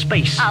depths of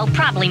space. Oh,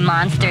 probably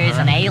monsters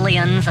and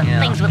aliens and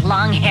things with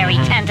long, hairy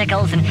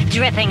tentacles and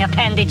dripping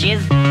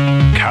appendages.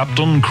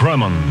 Captain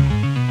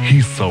Kremen,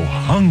 he's so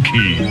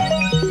hunky.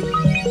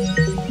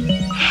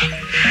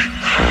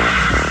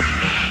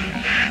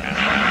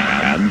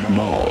 And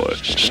now,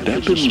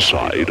 Step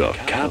inside a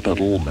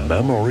Capital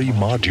Memory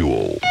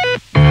Module.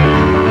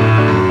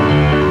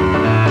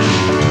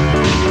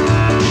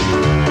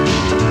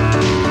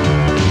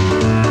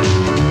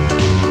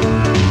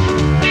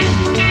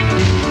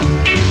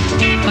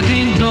 I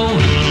can't go,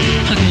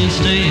 I can't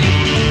stay.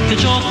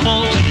 It's your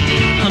fault,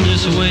 I'm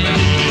this way.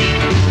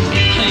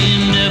 I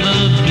ain't never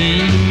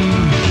been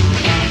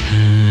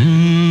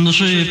in the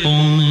shape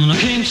on me. I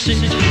can't sit,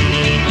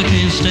 I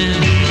can't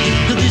stand.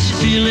 This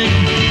feeling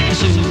is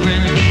so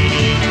grand.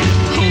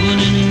 Oh,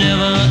 and it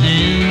never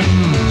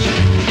ends.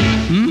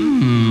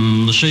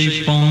 The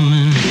shape on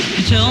me.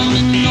 You tell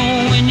me no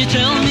and you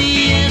tell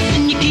me yes,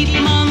 and you keep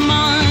my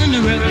mind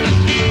erect.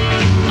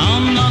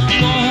 I'm not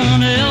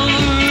gonna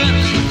ever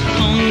rest.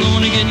 I'm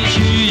gonna get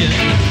you yet.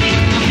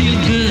 I feel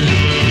good,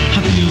 I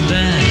feel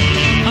bad,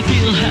 I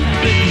feel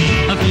happy,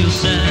 I feel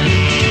sad,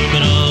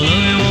 but I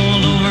love you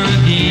all over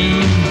again.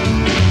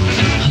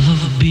 I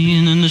love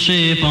being in the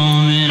shape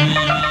I'm in.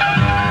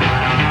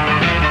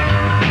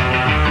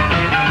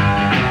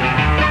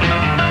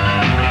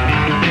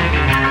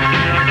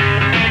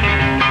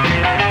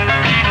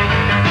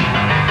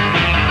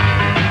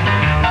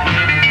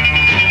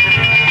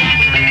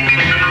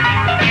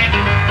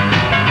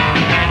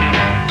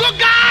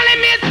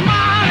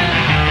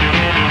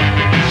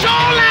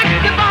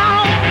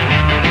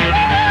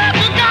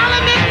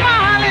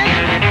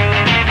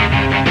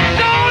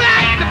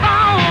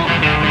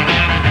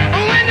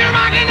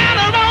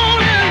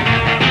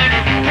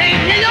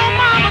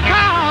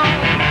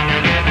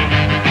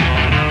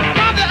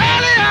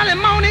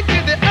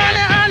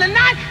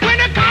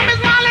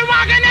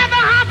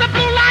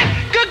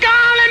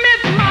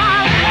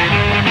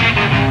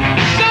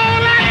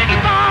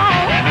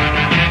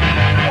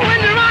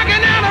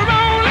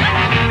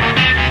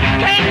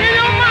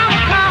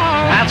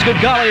 Good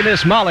Golly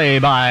Miss Molly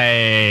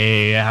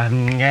by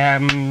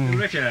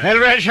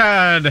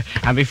Richard.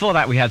 And before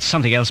that we had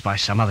something else by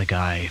some other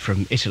guy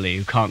from Italy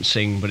who can't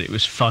sing, but it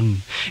was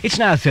fun. It's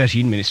now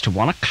 13 minutes to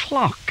 1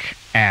 o'clock,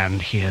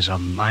 and here's a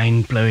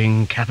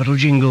mind-blowing Capital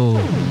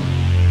jingle.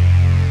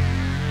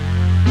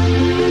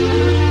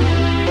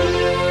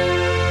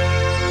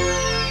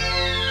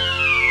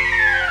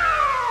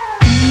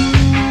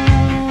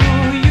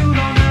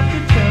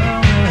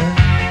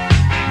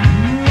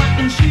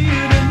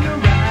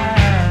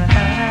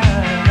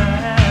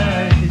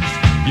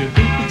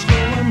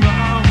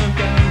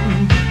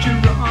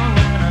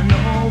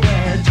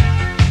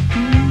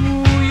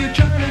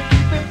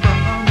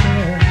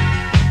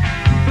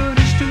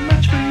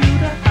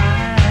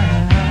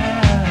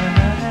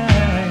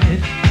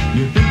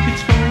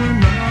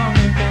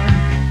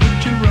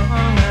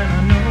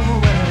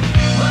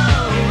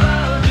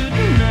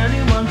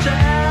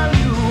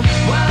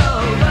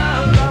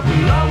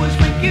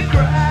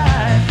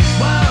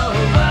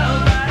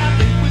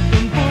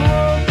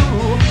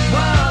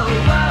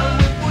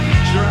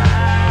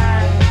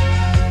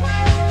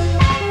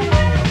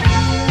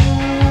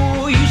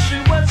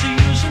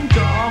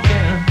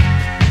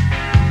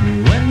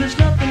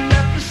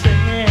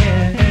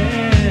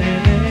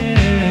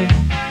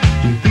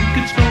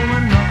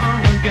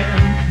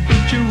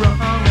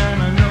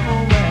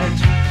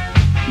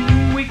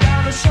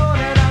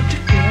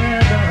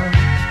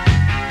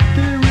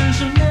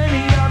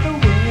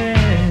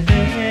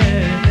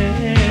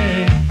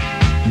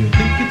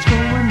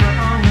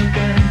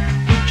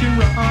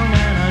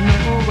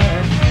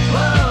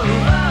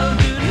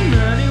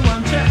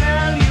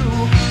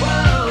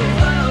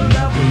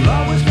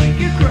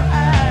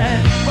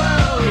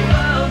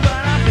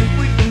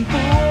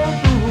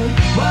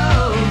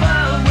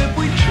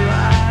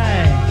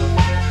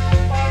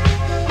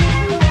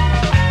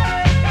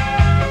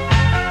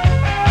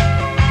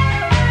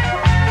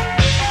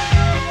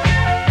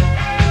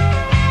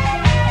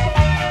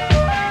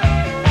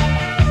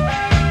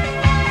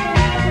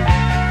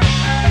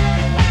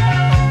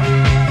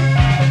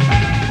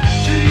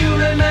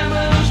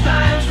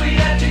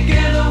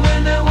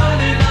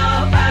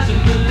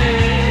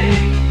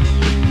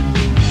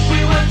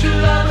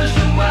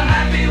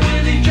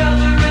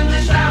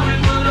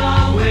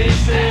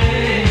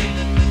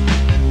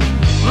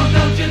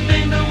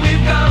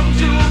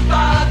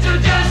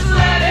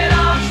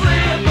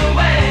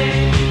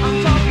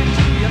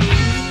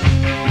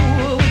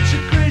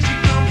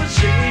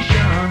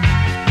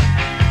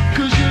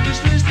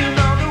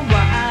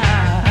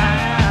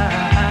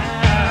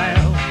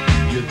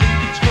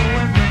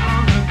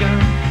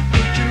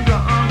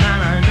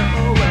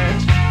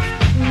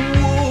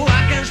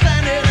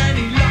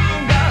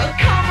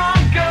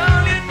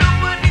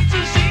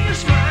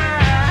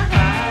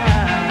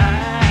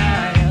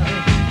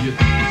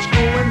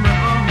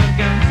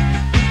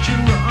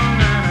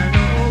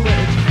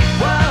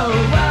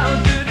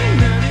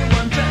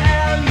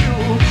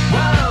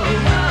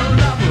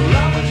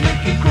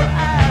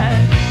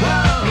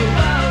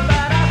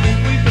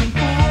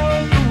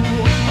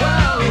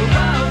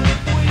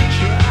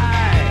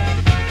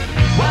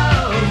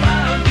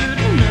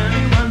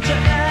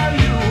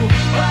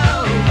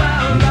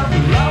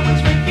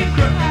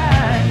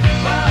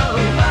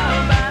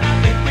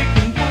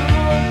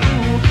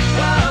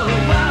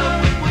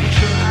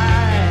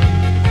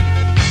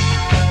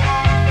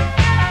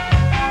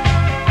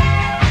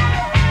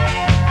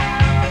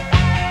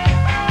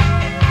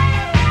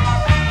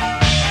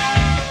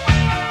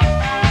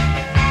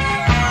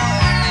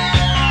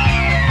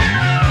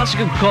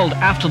 record called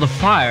After the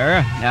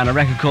Fire and a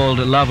record called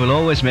Love Will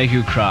Always Make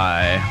You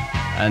Cry.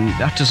 And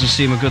that doesn't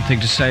seem a good thing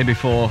to say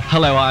before.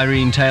 Hello,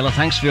 Irene Taylor.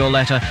 Thanks for your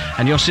letter.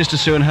 And your sister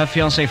Sue and her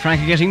fiancé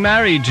Frank are getting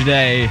married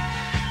today.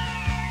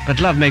 But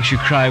love makes you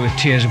cry with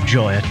tears of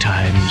joy at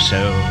times,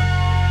 so...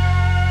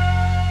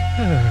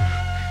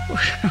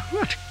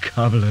 What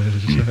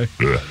cobblers.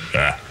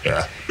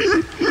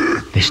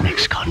 This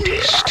next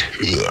contest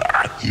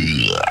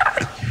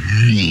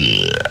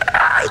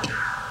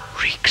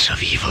reeks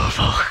of evil,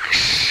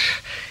 folks.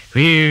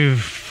 We've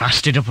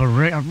fasted up a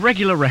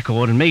regular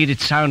record and made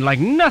it sound like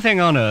nothing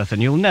on earth, and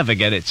you'll never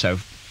get it, so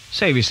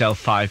save yourself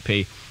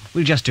 5p.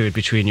 We'll just do it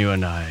between you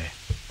and I.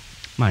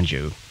 Mind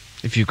you,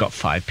 if you've got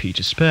 5p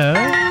to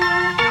spare...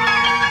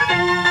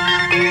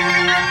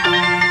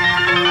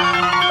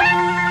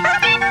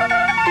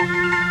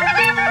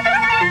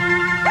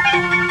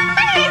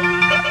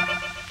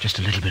 Just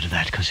a little bit of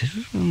that, because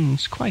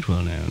it's quite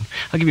well known.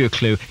 I'll give you a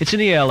clue. It's an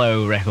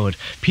ELO record.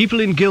 People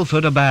in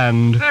Guildford are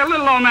banned. A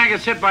little old man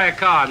gets hit by a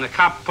car, and the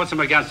cop puts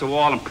him against the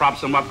wall and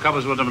props him up,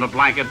 covers with him in a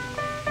blanket.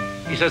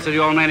 He says to the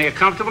old man, "Are you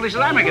comfortable?" He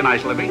says, "I make a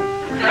nice living."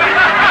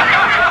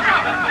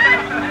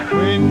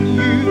 When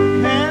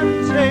you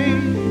can't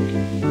take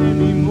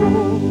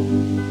anymore,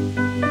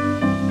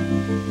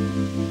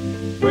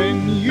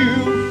 when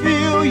you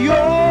feel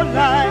your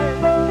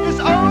life is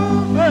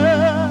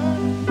over,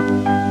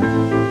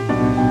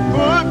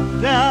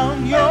 put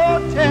down your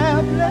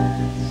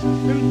tablets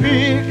and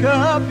pick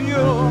up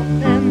your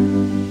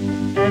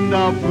pen, and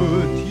I'll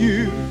put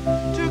you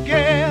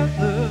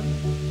together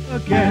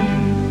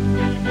again.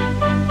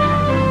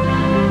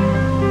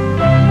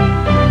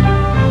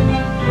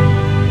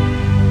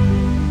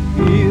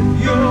 If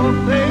your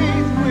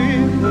faith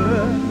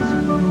withers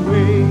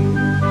away,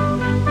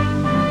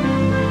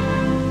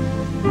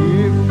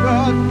 if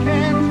God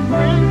can't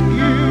bring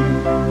you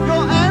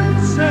your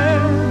answer,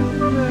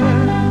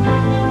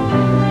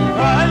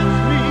 write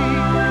me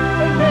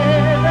a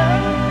letter,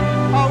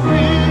 I'll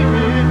read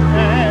it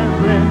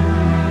and then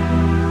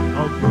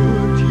I'll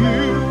put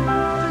you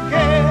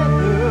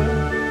together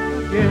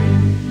again.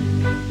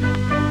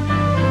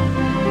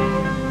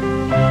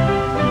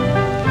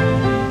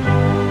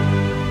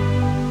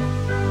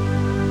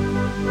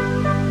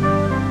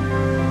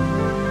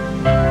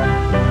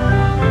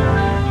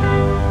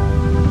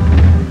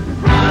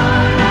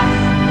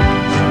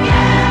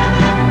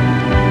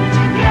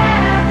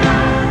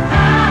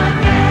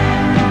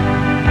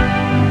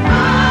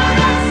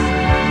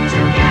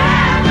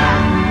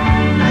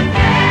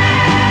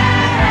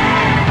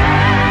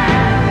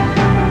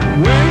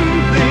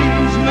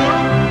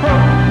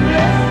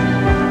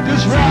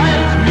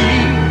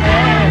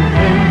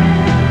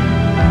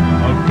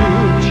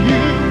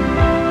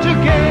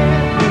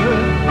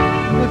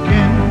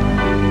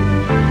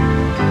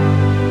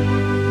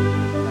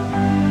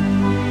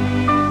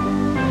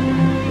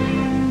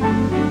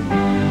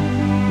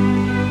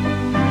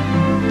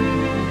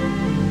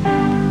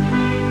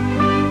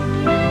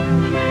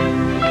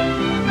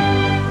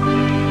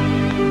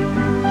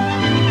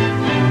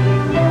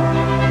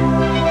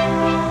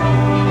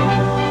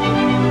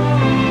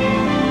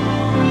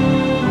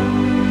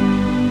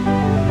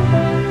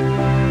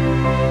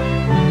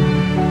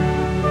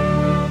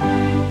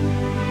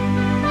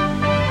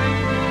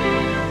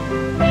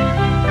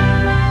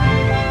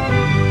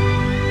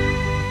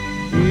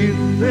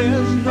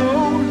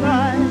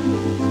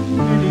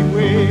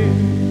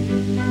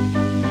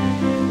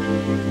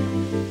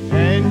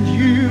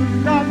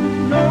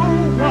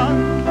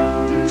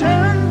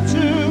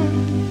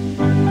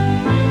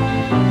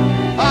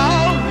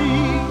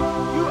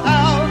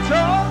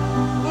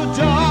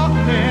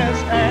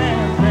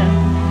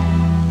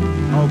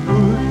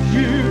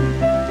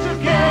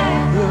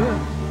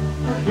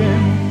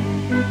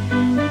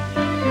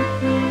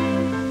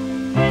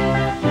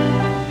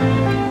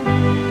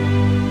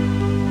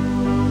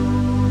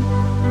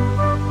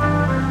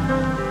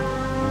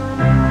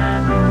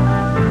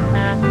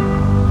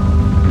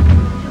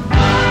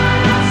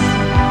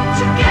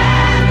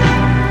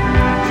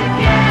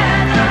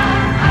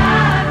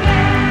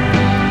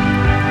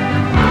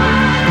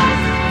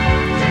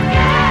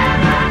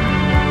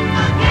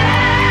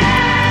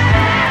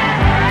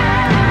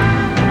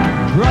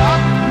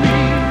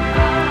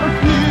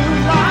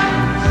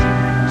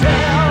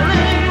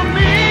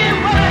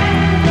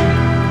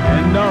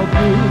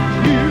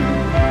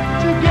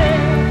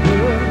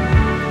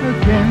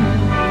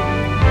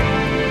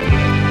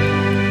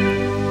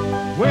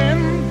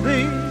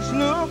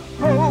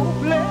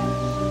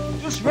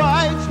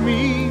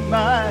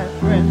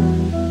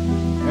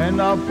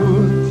 I'll put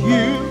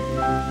you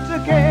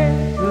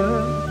together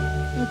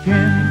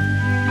again.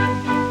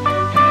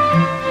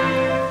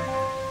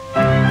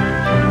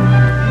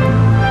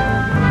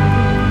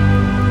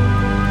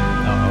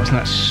 Oh, wasn't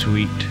that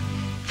sweet?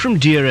 From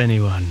Dear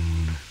Anyone,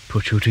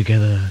 put you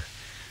together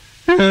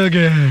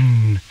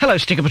again. Hello,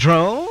 Sticker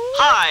Patrol.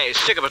 Hi,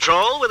 Sticker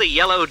Patrol with a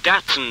yellow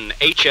Datsun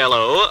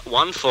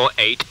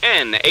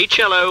HLO148N.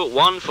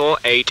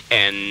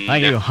 HLO148N.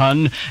 Thank you,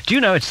 hun. Do you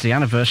know it's the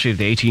anniversary of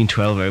the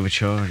 1812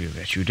 Overture? You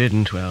bet you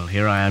didn't. Well,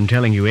 here I am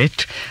telling you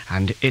it.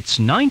 And it's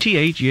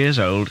 98 years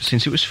old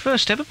since it was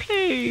first ever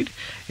played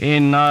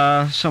in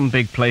some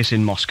big place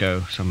in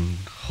Moscow, some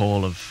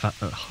Hall of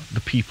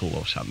the People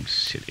or some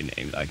silly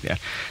name like that.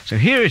 So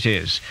here it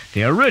is,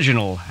 the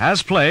original,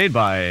 as played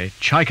by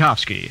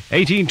Tchaikovsky.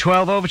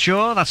 1812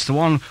 Overture, that's the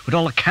one with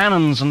all the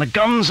cannons and the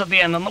guns at the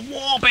end and the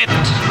war bit.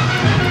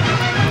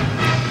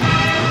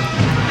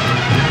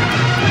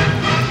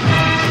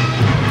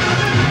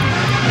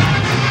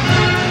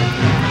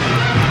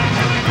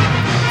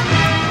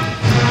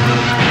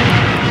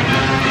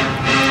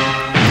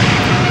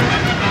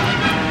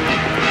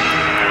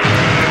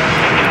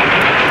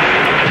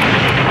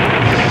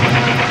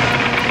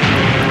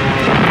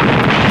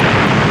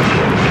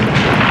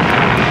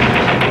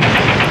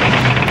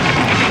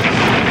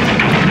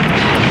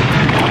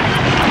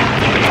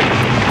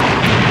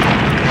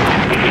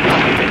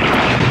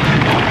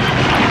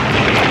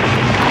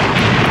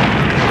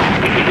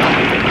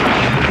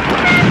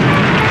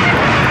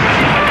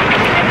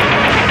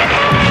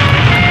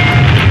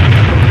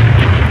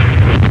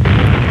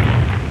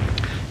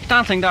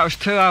 I think that was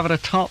too over the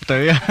top,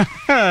 do you?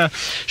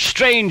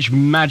 Strange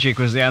Magic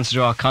was the answer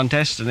to our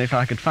contest, and if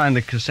I could find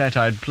the cassette,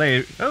 I'd play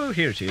it. Oh,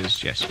 here it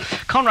is, yes.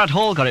 Conrad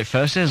Hall got it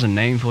first. There's a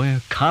name for you.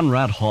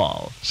 Conrad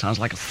Hall. Sounds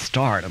like a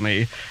star to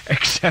me,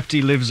 except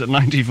he lives at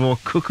 94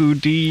 Cuckoo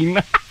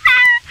Dean.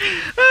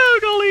 Oh,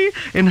 golly.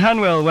 In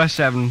Hanwell, West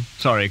 7.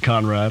 Sorry,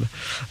 Conrad.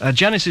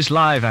 Genesis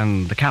Live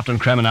and the Captain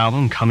Kremen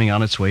album coming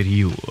on its way to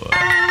you.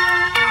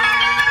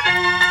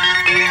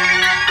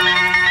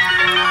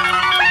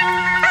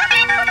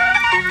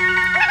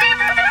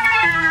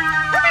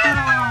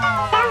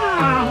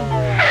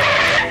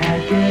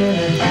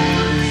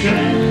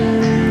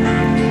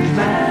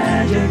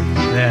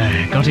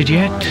 Got it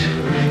yet?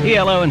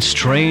 ELO and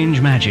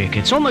Strange Magic.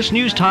 It's almost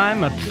news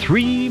time at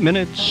 3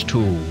 minutes to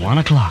 1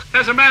 o'clock.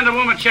 There's a man and a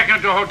woman checking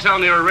into a hotel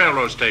near a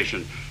railroad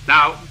station.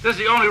 Now, this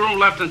is the only room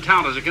left in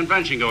town. There's a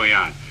convention going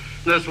on.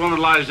 This woman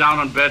lies down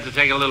in bed to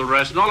take a little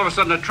rest, and all of a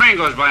sudden a train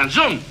goes by, and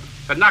zoom!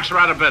 It knocks her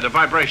out of bed, the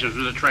vibrations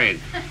from the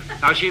train.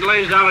 Now she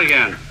lays down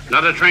again.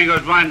 Another train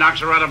goes by and knocks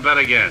her out of bed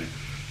again.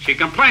 She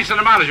complains to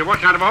the manager,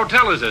 what kind of a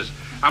hotel is this?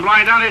 I'm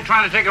lying down here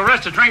trying to take a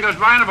rest, the train goes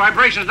by and the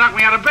vibrations knock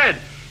me out of bed.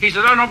 He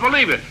said, I don't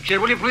believe it. She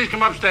said, will you please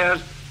come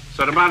upstairs?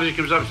 So the manager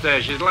comes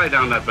upstairs. She said, lay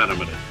down that bed a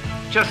minute.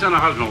 Just then her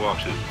husband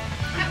walks in.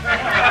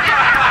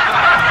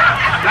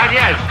 Not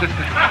yet.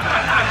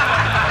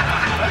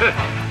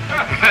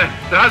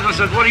 The husband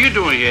says, what are you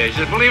doing here? He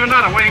said, believe it or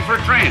not, I'm waiting for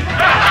a train.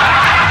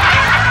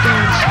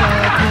 Don't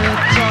stop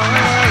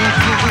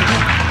talking.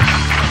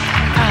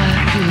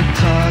 I could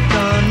talk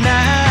all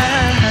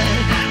night.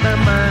 My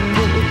mind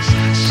was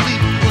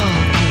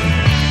sleepwalking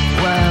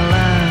while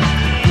I'm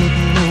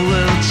putting the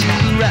world to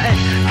right.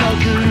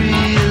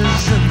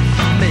 Calgary's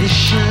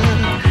information.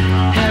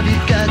 Have you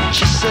got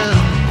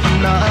yourself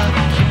an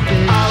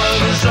occupation? All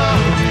of us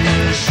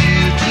always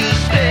here to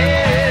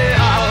stay.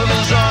 All of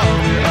us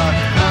always are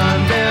on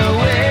their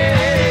way.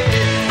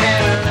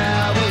 And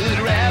I would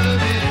rather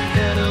be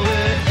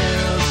anywhere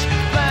else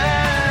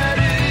but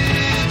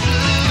here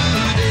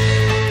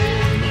today.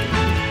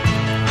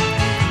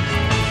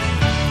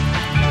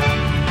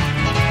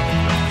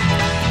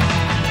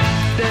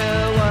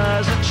 There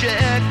was a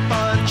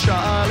checkpoint,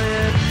 Charlie.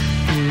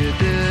 It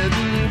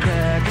didn't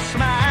crack a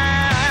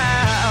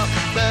smile,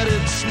 but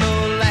it's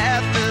no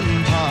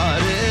laughing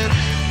party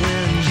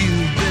when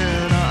you've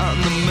been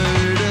on the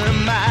murder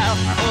mile.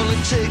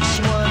 Only takes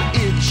one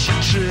itch to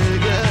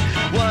trigger,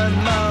 one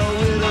more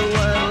widow,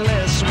 one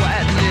less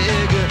white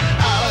nigger.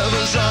 All of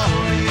us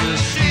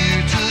always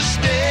here to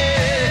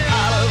stay.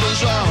 All of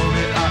us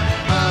always are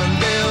on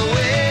their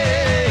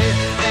way,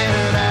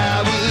 and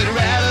I would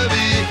rather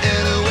be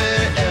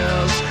anywhere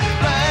else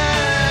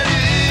but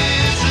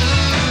here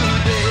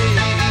today.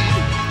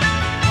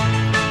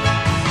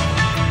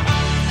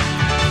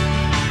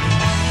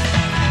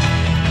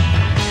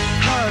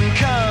 Hong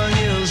Kong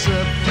is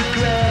up for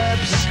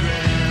grabs.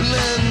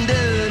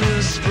 London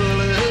is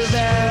full of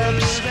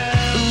abs.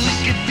 We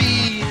could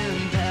be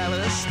in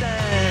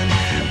Palestine,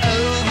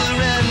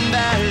 overrun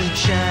by a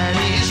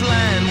Chinese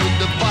line with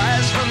the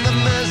boys from the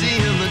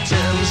Mersey and the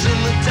Thames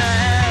and the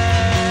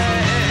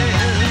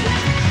Tyne.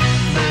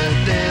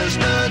 But there's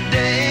no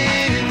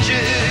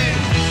danger.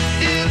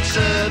 It's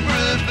a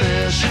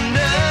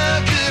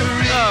professional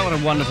career. Oh, what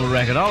a wonderful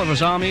record.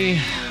 Oliver's Army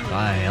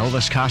by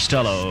Elvis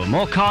Costello.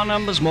 More car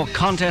numbers, more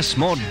contests,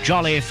 more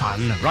jolly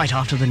fun right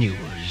after the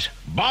news.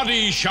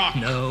 Body Shock.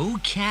 No,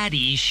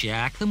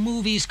 Caddyshack. The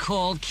movie's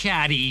called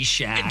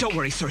Caddyshack. Don't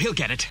worry, sir. He'll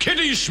get it.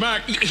 Kitty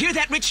Smack. You hear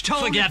that, Rich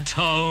Tone? Forget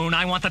Tone.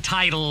 I want the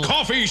title.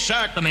 Coffee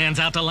Sack. The man's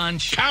out to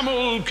lunch.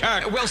 Camel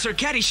Cack. Well, sir,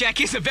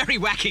 Caddyshack is a very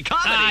wacky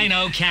comedy. I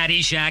know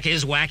Caddyshack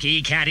is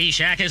wacky.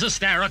 Caddyshack is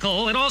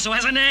hysterical. It also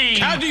has a name.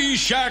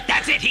 Caddyshack.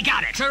 That's it. He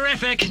got it.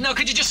 Terrific. Now,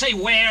 could you just say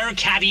where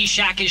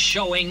Caddyshack is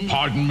showing?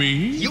 Pardon me?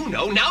 You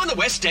know, now in the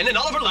West End in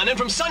Oliver, London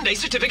from Sunday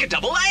Certificate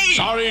AA.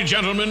 Sorry,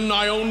 gentlemen,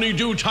 I only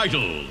do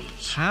titles.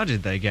 How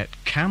did they get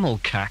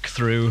Camel Cack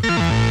through?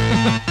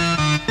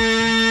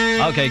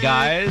 Okay,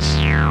 guys.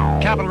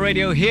 Capital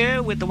Radio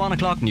here with the 1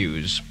 o'clock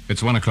news.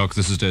 It's 1 o'clock.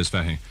 This is Des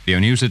Fahy. The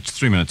news, it's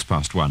 3 minutes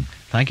past 1.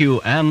 Thank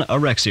you, Anne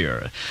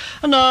Arexia.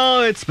 And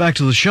now it's back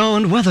to the show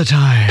and weather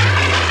time.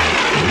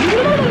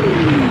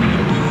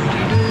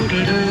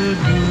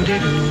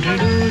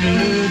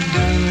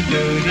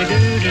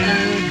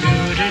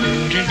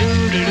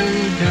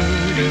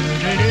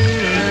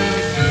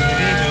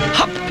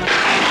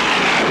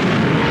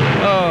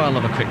 Oh, I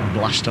love a quick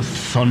blast of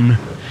fun.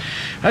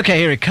 Okay,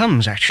 here it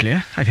comes, actually.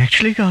 I've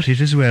actually got it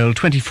as well.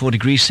 24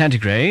 degrees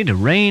centigrade,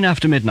 rain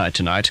after midnight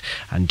tonight,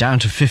 and down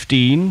to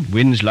 15,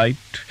 winds light.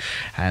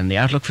 And the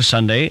outlook for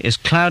Sunday is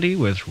cloudy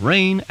with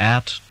rain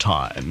at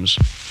times.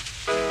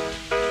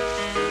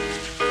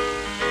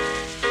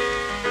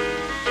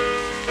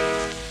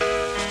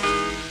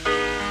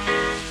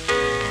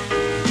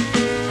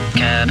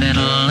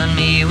 Capital and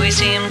me, we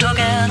seem to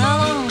get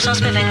along so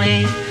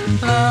spiffingly,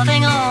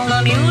 loving all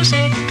the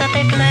music that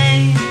they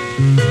play.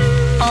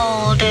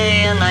 All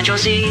day and night you'll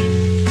see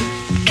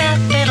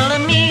Capital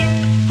and me,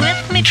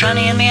 with me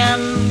Tranny and me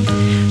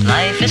Ann.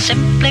 Life is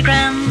simply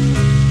grand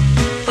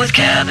with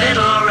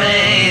Capital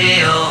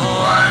Radio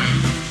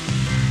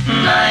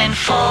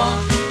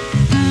 194.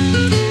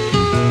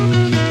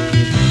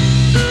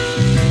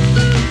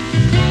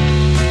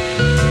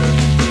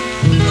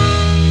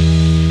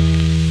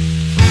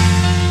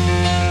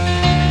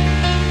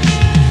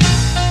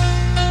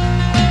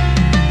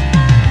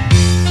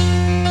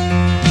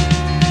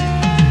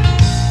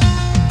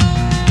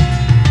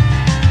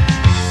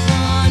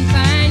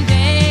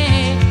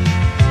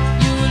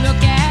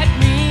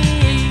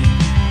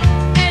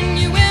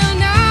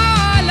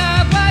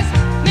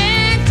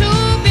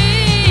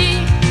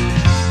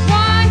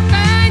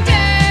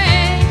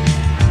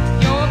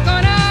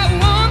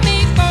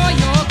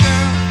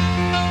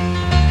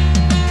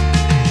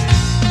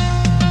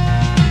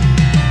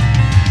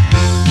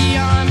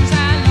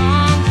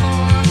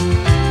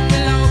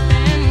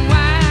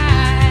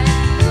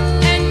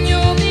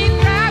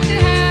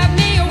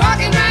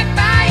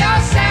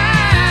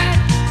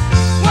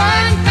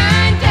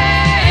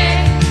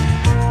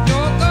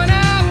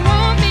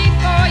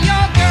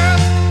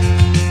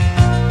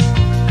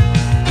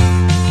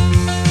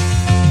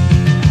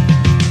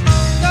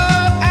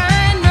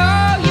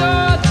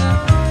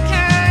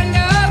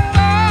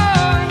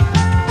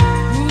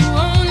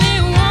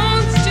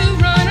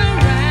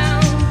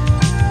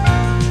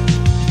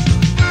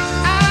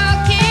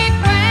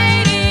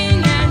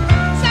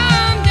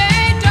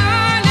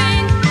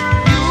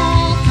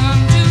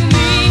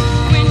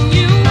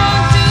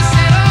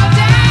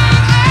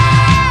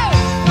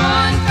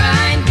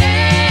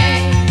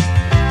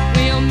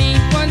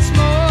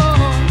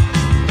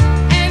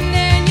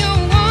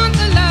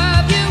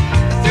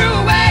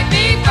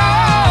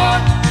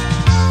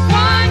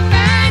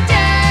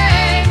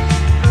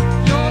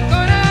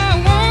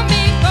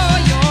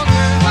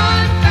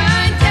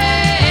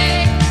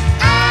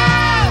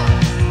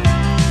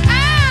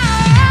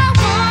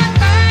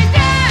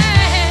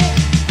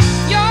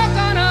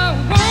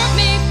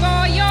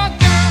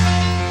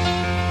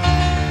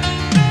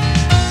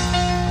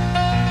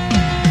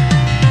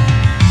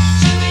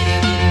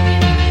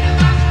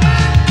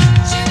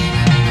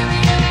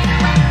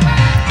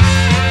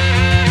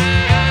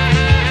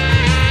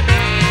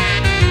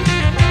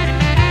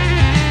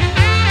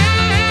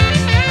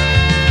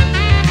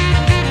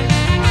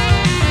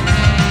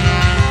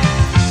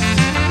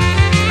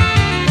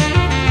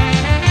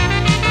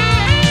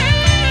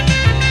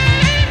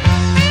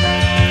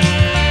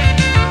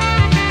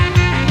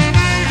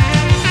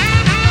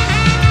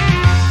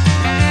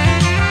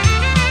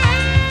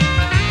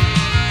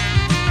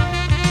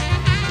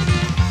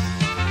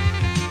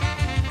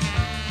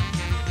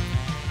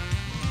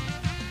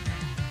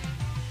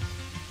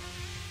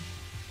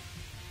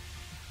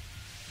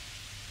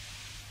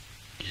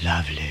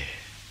 Lovely.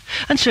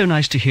 And so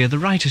nice to hear the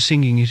writer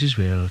singing it as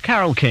well.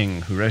 Carole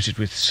King, who wrote it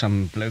with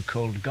some bloke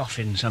called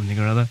Goffin something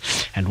or other.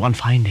 And One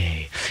Fine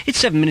Day. It's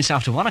 7 minutes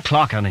after 1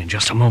 o'clock, and in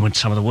just a moment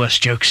some of the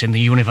worst jokes in the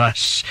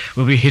universe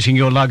will be hitting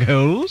your lug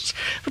holes.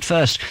 But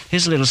first,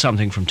 here's a little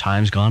something from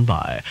times gone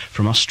by,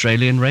 from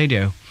Australian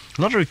radio.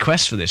 A lot of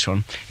requests for this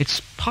one. It's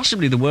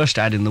possibly the worst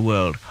ad in the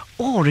world.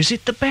 Or is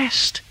it the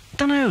best?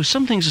 Dunno,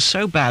 some things are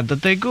so bad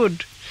that they're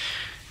good.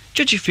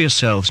 Judge it for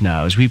yourselves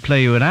now as we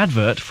play you an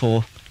advert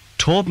for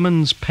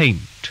Taubman's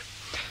Paint.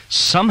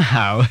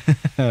 Somehow,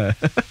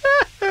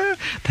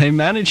 they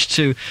managed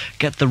to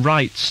get the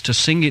rights to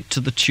sing it to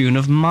the tune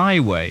of My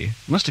Way.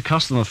 It must have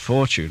cost them a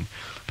fortune.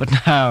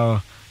 But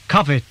now,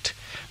 cop it.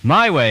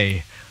 My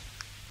Way.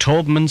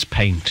 Taubman's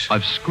Paint.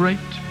 I've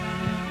scraped.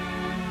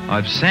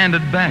 I've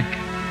sanded back.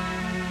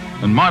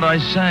 And might I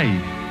say,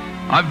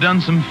 I've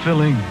done some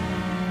filling.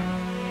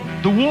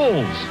 The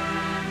walls,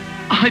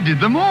 I did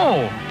them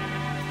all.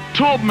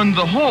 Taubman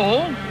the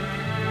hall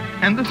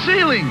and the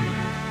ceiling.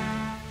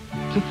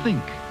 To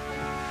think,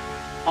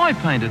 I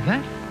painted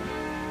that.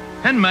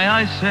 And may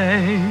I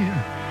say,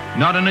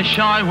 not in a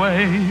shy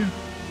way,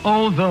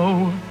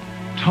 although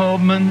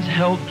Taubman's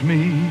helped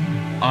me,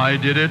 I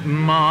did it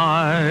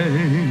my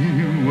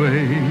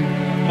way.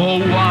 For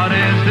what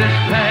is this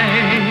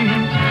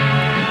paint?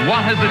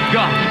 What has it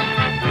got?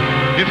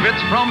 If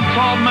it's from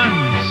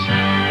Taubman's,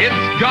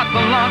 it's got the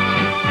lot.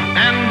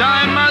 And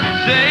I must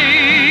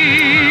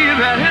say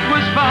that it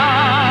was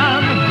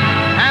fun.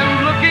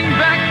 And looking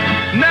back,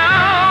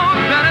 now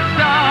that it's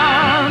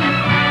done,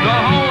 the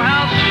whole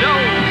house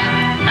shows,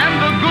 and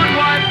the good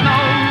wife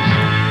knows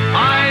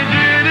I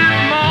did it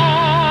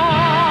my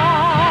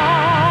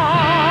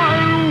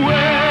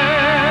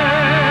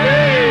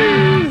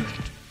way.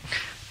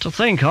 To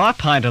think I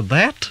painted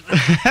that.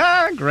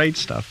 Great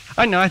stuff.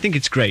 I know, I think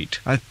it's great.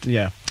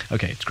 Yeah,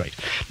 okay, it's great.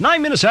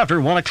 9 minutes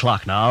after 1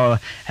 o'clock now,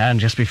 and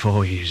just before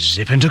we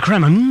zip into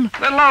Kremen.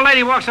 Little old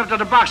lady walks up to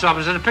the box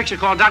office at a picture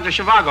called Dr.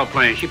 Zhivago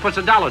playing. She puts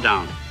 $1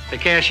 down. The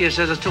cashier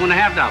says it's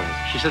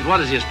 $2.50. She says,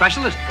 what is he, a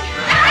specialist?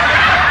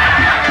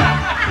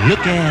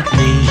 Look at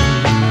me.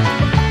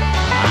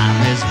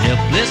 I'm as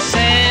helpless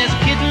as a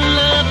kitten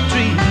love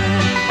tree.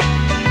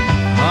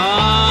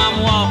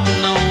 I'm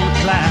walking on a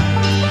cloud.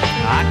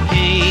 I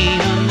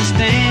can't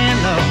understand,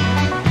 Lord.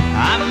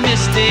 I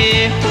missed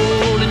it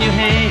holding your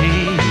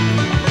hand.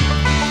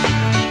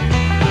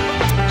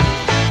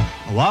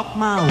 I walk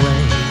my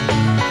way,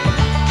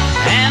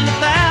 and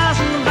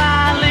 1,000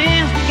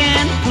 violins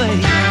began to play.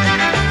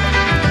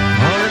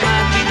 Or it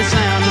might be the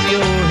sound of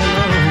your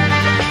hello,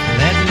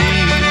 that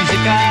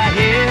music I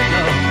hear,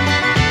 Lord.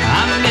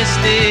 I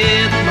missed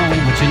it the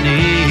moment you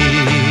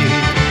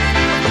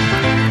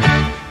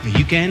need.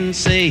 You can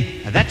say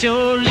that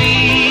you're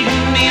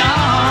leading me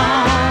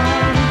on,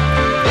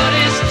 but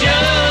it's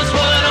just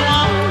what I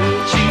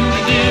want you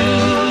to do.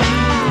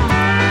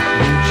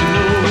 Don't you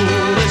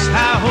notice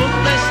how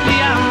hopelessly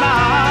I'm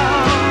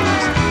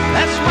lost?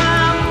 That's why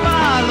I'm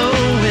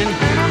following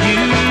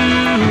you.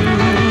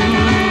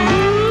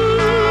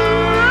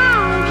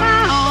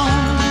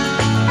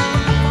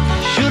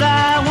 Should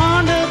I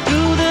wander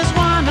through this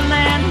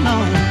wonderland? No,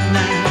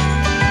 now.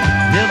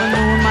 Never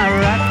knowing my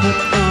right foot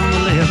from the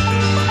left,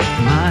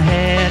 my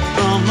hat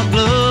from my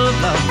glove,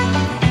 Lord.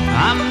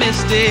 I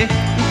missed it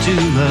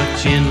too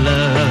much in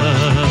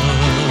love.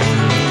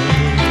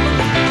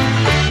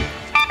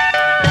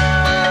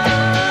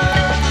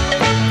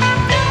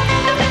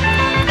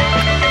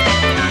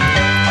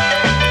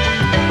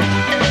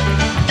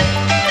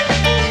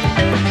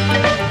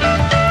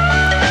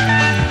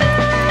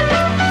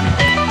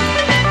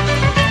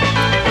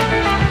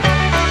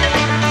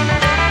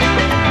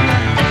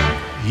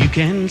 You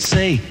can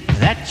say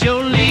that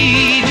you're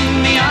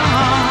leading me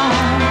on,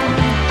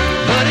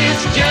 but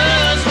it's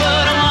just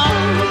what I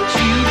want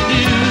you to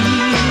do.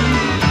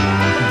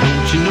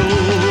 Don't you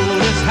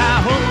notice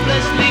how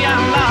hopelessly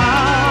I'm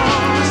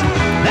lost?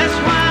 That's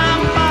why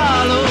I'm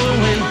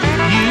following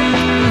you.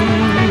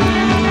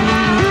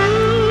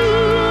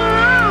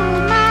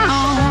 On my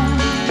own.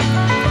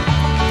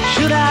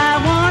 Should I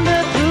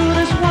wander through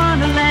this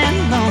wonderland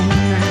alone?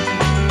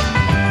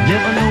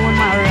 Never knowing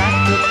my right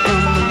foot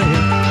from the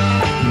left,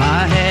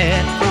 my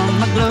hat from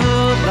my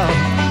glove, Lord.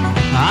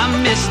 I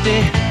missed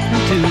it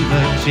too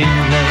much in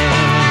love.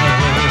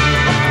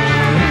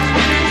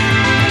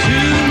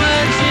 Too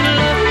much in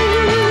love.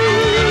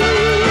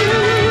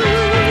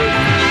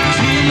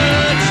 Too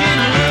much in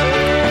love.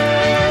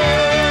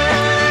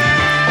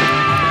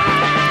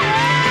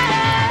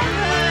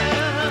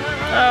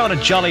 Oh, what a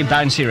jolly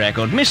bouncy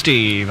record.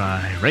 Misty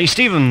by Ray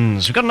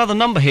Stevens. We've got another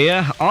number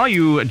here.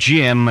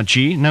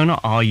 RUGMG. No,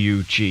 not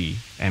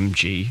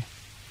RUGMG.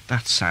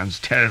 That sounds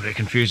terribly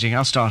confusing.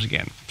 I'll start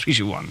again. 3,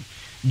 2, 1.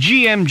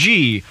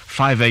 GMG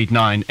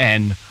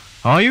 589N.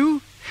 Are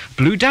you?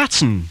 Blue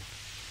Datsun.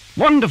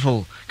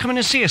 Wonderful. Come in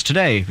and see us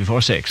today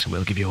before 6.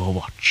 We'll give you a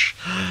watch.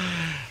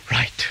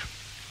 Right.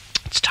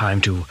 It's time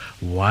to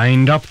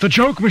wind up the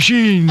joke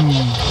machine.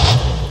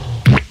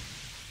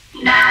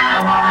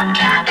 Now on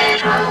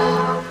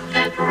Capitol,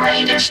 the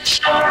greatest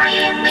story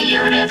in the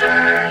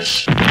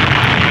universe.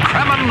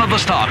 Kremen of the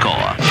Star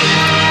Corps.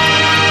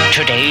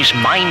 Today's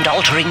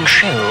mind-altering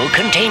show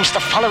contains the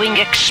following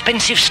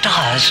expensive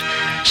stars: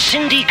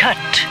 Cindy Cutt,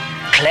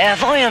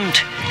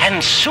 Clairvoyant,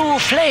 and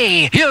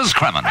Souffle. Here's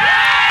Kremen.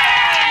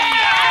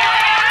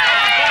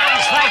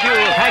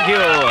 thank you.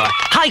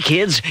 Hi,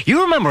 kids.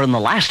 You remember in the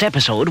last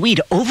episode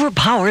we'd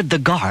overpowered the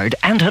guard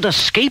and had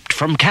escaped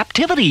from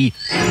captivity.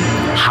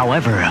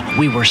 However,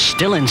 we were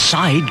still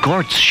inside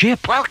Gort's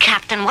ship. Well,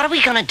 Captain, what are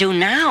we gonna do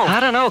now? I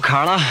don't know,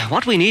 Carla.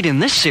 What we need in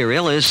this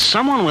serial is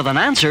someone with an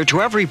answer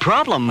to every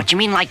problem. What, you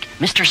mean like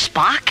Mr.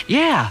 Spock?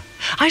 Yeah.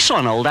 I saw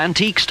an old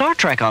antique Star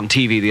Trek on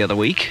TV the other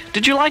week.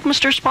 Did you like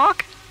Mr.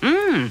 Spock?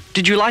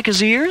 Did you like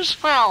his ears?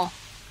 Well,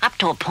 up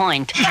to a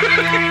point.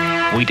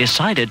 We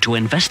decided to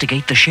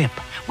investigate the ship.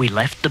 We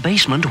left the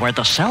basement where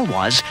the cell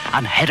was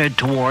and headed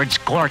towards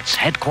Gort's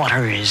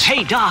headquarters.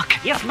 Hey, Doc.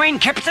 Yes, Main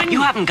Captain?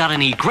 You haven't got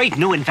any great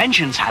new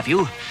inventions, have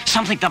you?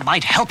 Something that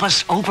might help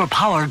us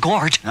overpower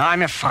Gort?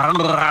 I'm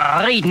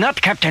afraid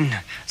not, Captain.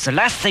 The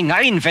last thing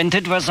I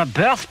invented was a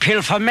birth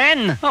pill for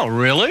men. Oh,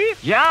 really?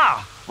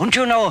 Yeah. Don't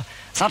you know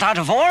that out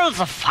of all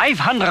the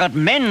 500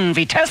 men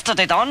we tested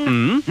it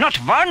on, not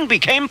one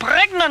became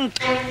pregnant?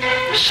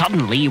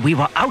 Suddenly, we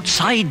were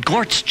outside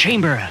Gort's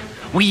chamber.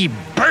 We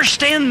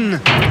burst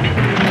in.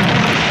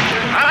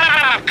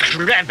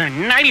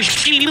 Kremen, I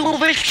see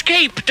you've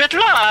escaped at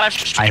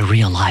last. I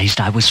realized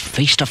I was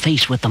face to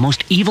face with the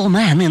most evil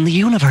man in the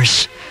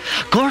universe.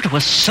 Gort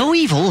was so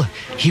evil,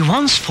 he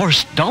once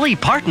forced Dolly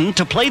Parton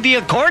to play the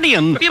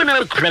accordion. You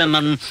know,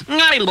 Kremen,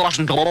 I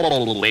wasn't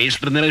always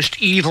the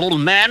most evil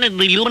man in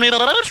the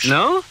universe.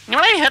 No?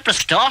 I had to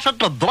start at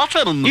the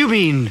bottom. You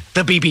mean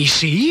the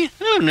BBC?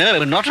 Oh,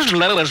 no, not as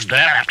low as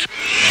that.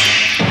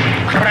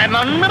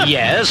 Kremen?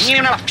 Yes?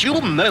 In a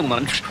few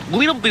moments,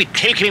 we'll be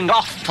taking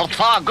off for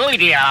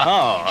Thargoidia.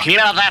 Oh. Hear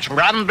that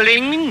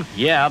rumbling?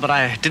 Yeah, but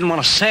I didn't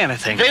want to say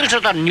anything. Those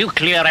are the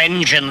nuclear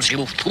engines,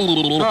 you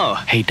fool. Oh.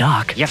 Hey,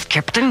 Doc. Yes,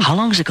 Captain? How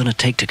long is it going to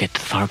take to get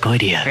to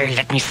Thargoidia?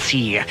 Let me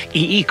see. E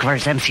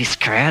equals MC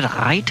squared,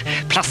 right?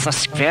 Plus the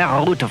square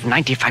root of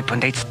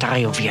 95.8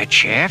 stereo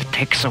VHF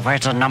takes away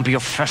the number you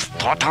first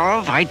thought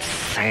of, I'd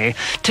say.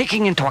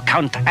 Taking into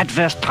account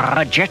adverse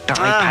trajectory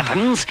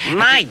patterns.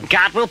 My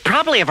God, we'll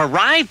probably have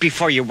arrived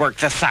before you work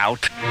this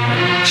out.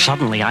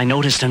 Suddenly, I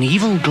noticed an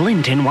evil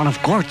glint in one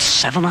of Gort's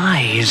 7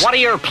 eyes. What are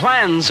your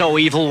plans, oh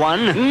evil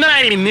one?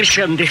 My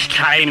mission this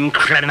time,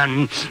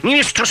 Kremen,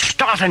 is to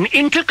start an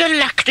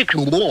intergalactic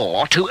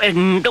war to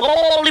end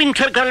all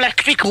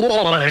intergalactic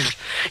wars.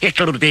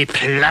 It'll be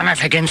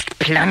planet against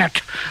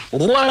planet,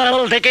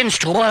 world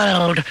against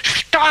world,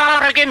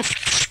 star against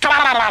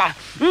star.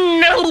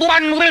 No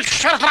one will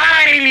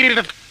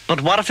survive.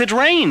 But what if it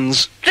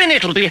rains? Then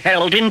it'll be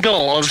held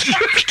indoors.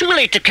 It's too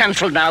late to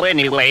cancel now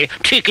anyway.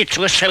 Tickets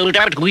were sold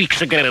out weeks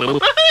ago.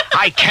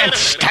 I can't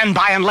stand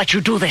by and let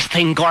you do this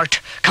thing, Gort.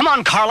 Come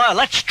on, Carla,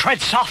 let's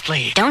tread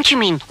softly. Don't you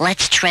mean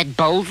let's tread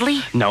boldly?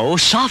 No,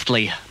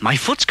 softly. My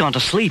foot's gone to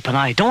sleep and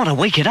I don't want to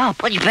wake it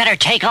up. Well, you better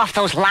take off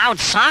those loud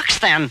socks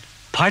then.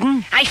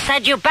 Pardon? I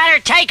said you better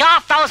take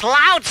off those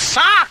loud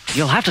socks!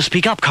 You'll have to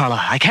speak up,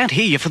 Carla. I can't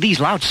hear you for these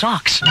loud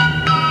socks.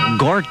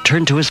 Gort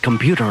turned to his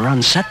computer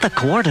and set the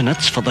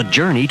coordinates for the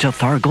journey to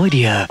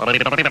Thargoidia.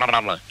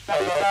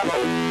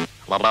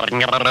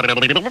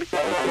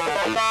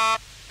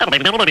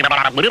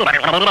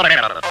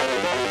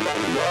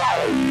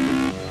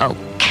 Oh,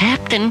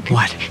 Captain.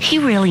 What? He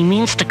really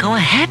means to go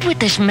ahead with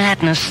this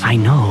madness. I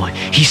know.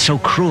 He's so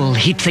cruel,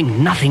 he'd think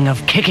nothing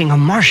of kicking a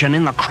Martian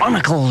in the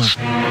Chronicles.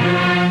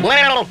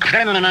 Well,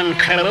 Kremen and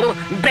crew,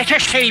 better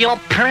say your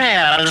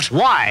prayers.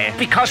 Why?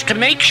 Because to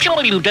make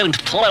sure you don't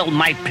foil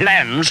my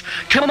plans,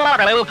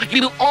 tomorrow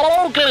you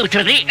all go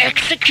to the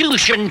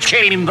execution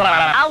chamber.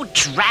 Oh,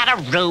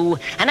 drat-a-roo.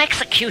 An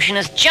execution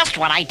is just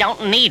what I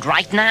don't need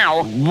right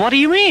now. What do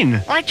you mean?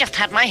 Well, I just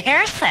had my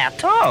hair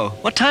set. Oh,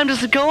 what time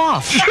does it go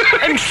off?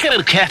 And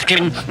so,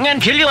 Captain,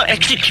 until your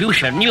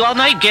execution, you are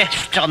my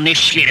guest on this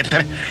ship.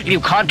 You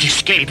can't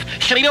escape,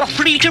 so you're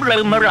free to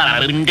roam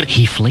around.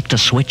 He flicked a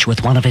switch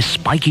with one of his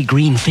spiky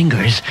green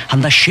fingers,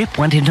 and the ship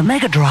went into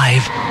Mega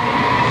Drive.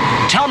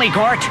 Tell me,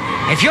 Gort,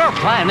 if your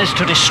plan is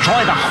to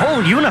destroy the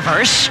whole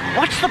universe,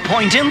 what's the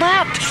point in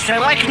that?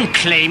 So I can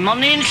claim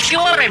on the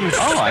insurance.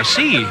 Oh, I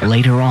see.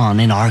 Later on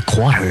in our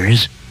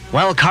quarters.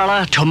 Well,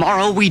 Carla,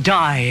 tomorrow we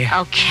die.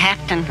 Oh,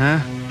 Captain. Huh?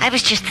 I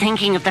was just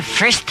thinking of the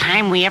first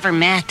time we ever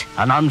met.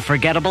 An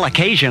unforgettable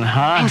occasion,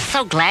 huh? I'm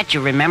so glad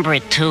you remember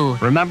it, too.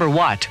 Remember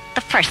what?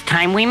 The first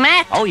time we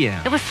met. Oh,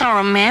 yeah. It was so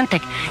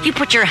romantic. You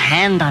put your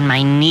hand on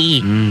my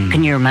knee.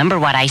 Can you remember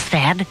what I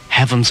said?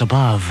 Heavens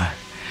above.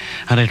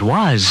 And it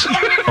was.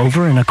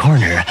 Over in a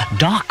corner,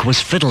 Doc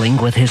was fiddling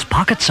with his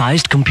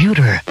pocket-sized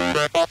computer.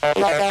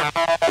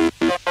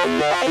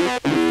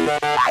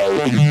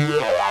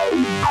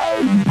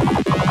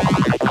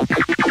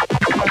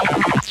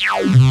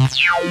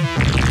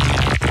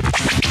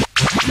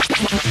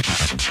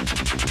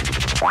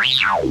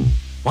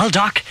 Well,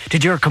 Doc,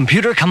 did your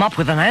computer come up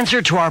with an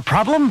answer to our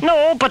problem?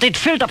 No, but it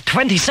filled up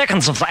 20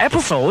 seconds of the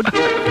episode.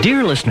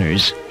 Dear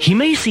listeners, he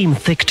may seem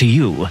thick to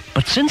you,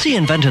 but since he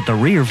invented the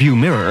rear view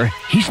mirror,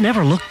 he's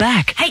never looked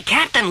back. Hey,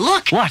 Captain,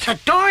 look! What? The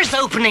door's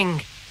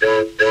opening.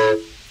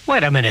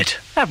 Wait a minute.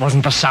 That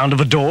wasn't the sound of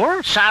a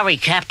door. Sorry,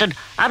 Captain.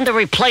 I'm the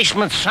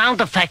replacement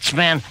sound effects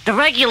man. The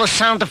regular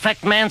sound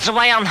effect man's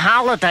away on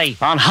holiday.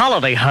 On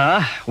holiday,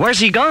 huh? Where's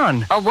he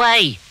gone?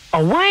 Away.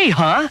 Away,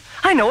 huh?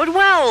 I know it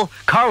well.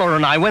 Carla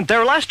and I went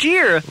there last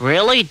year.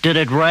 Really? Did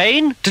it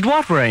rain? Did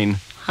what rain?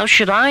 How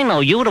should I know?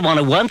 You were the one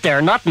who went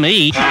there, not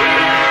me.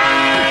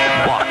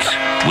 What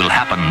will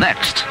happen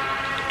next?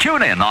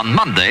 Tune in on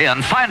Monday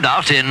and find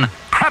out in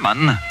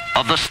Kremen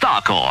of the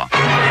Star Corps.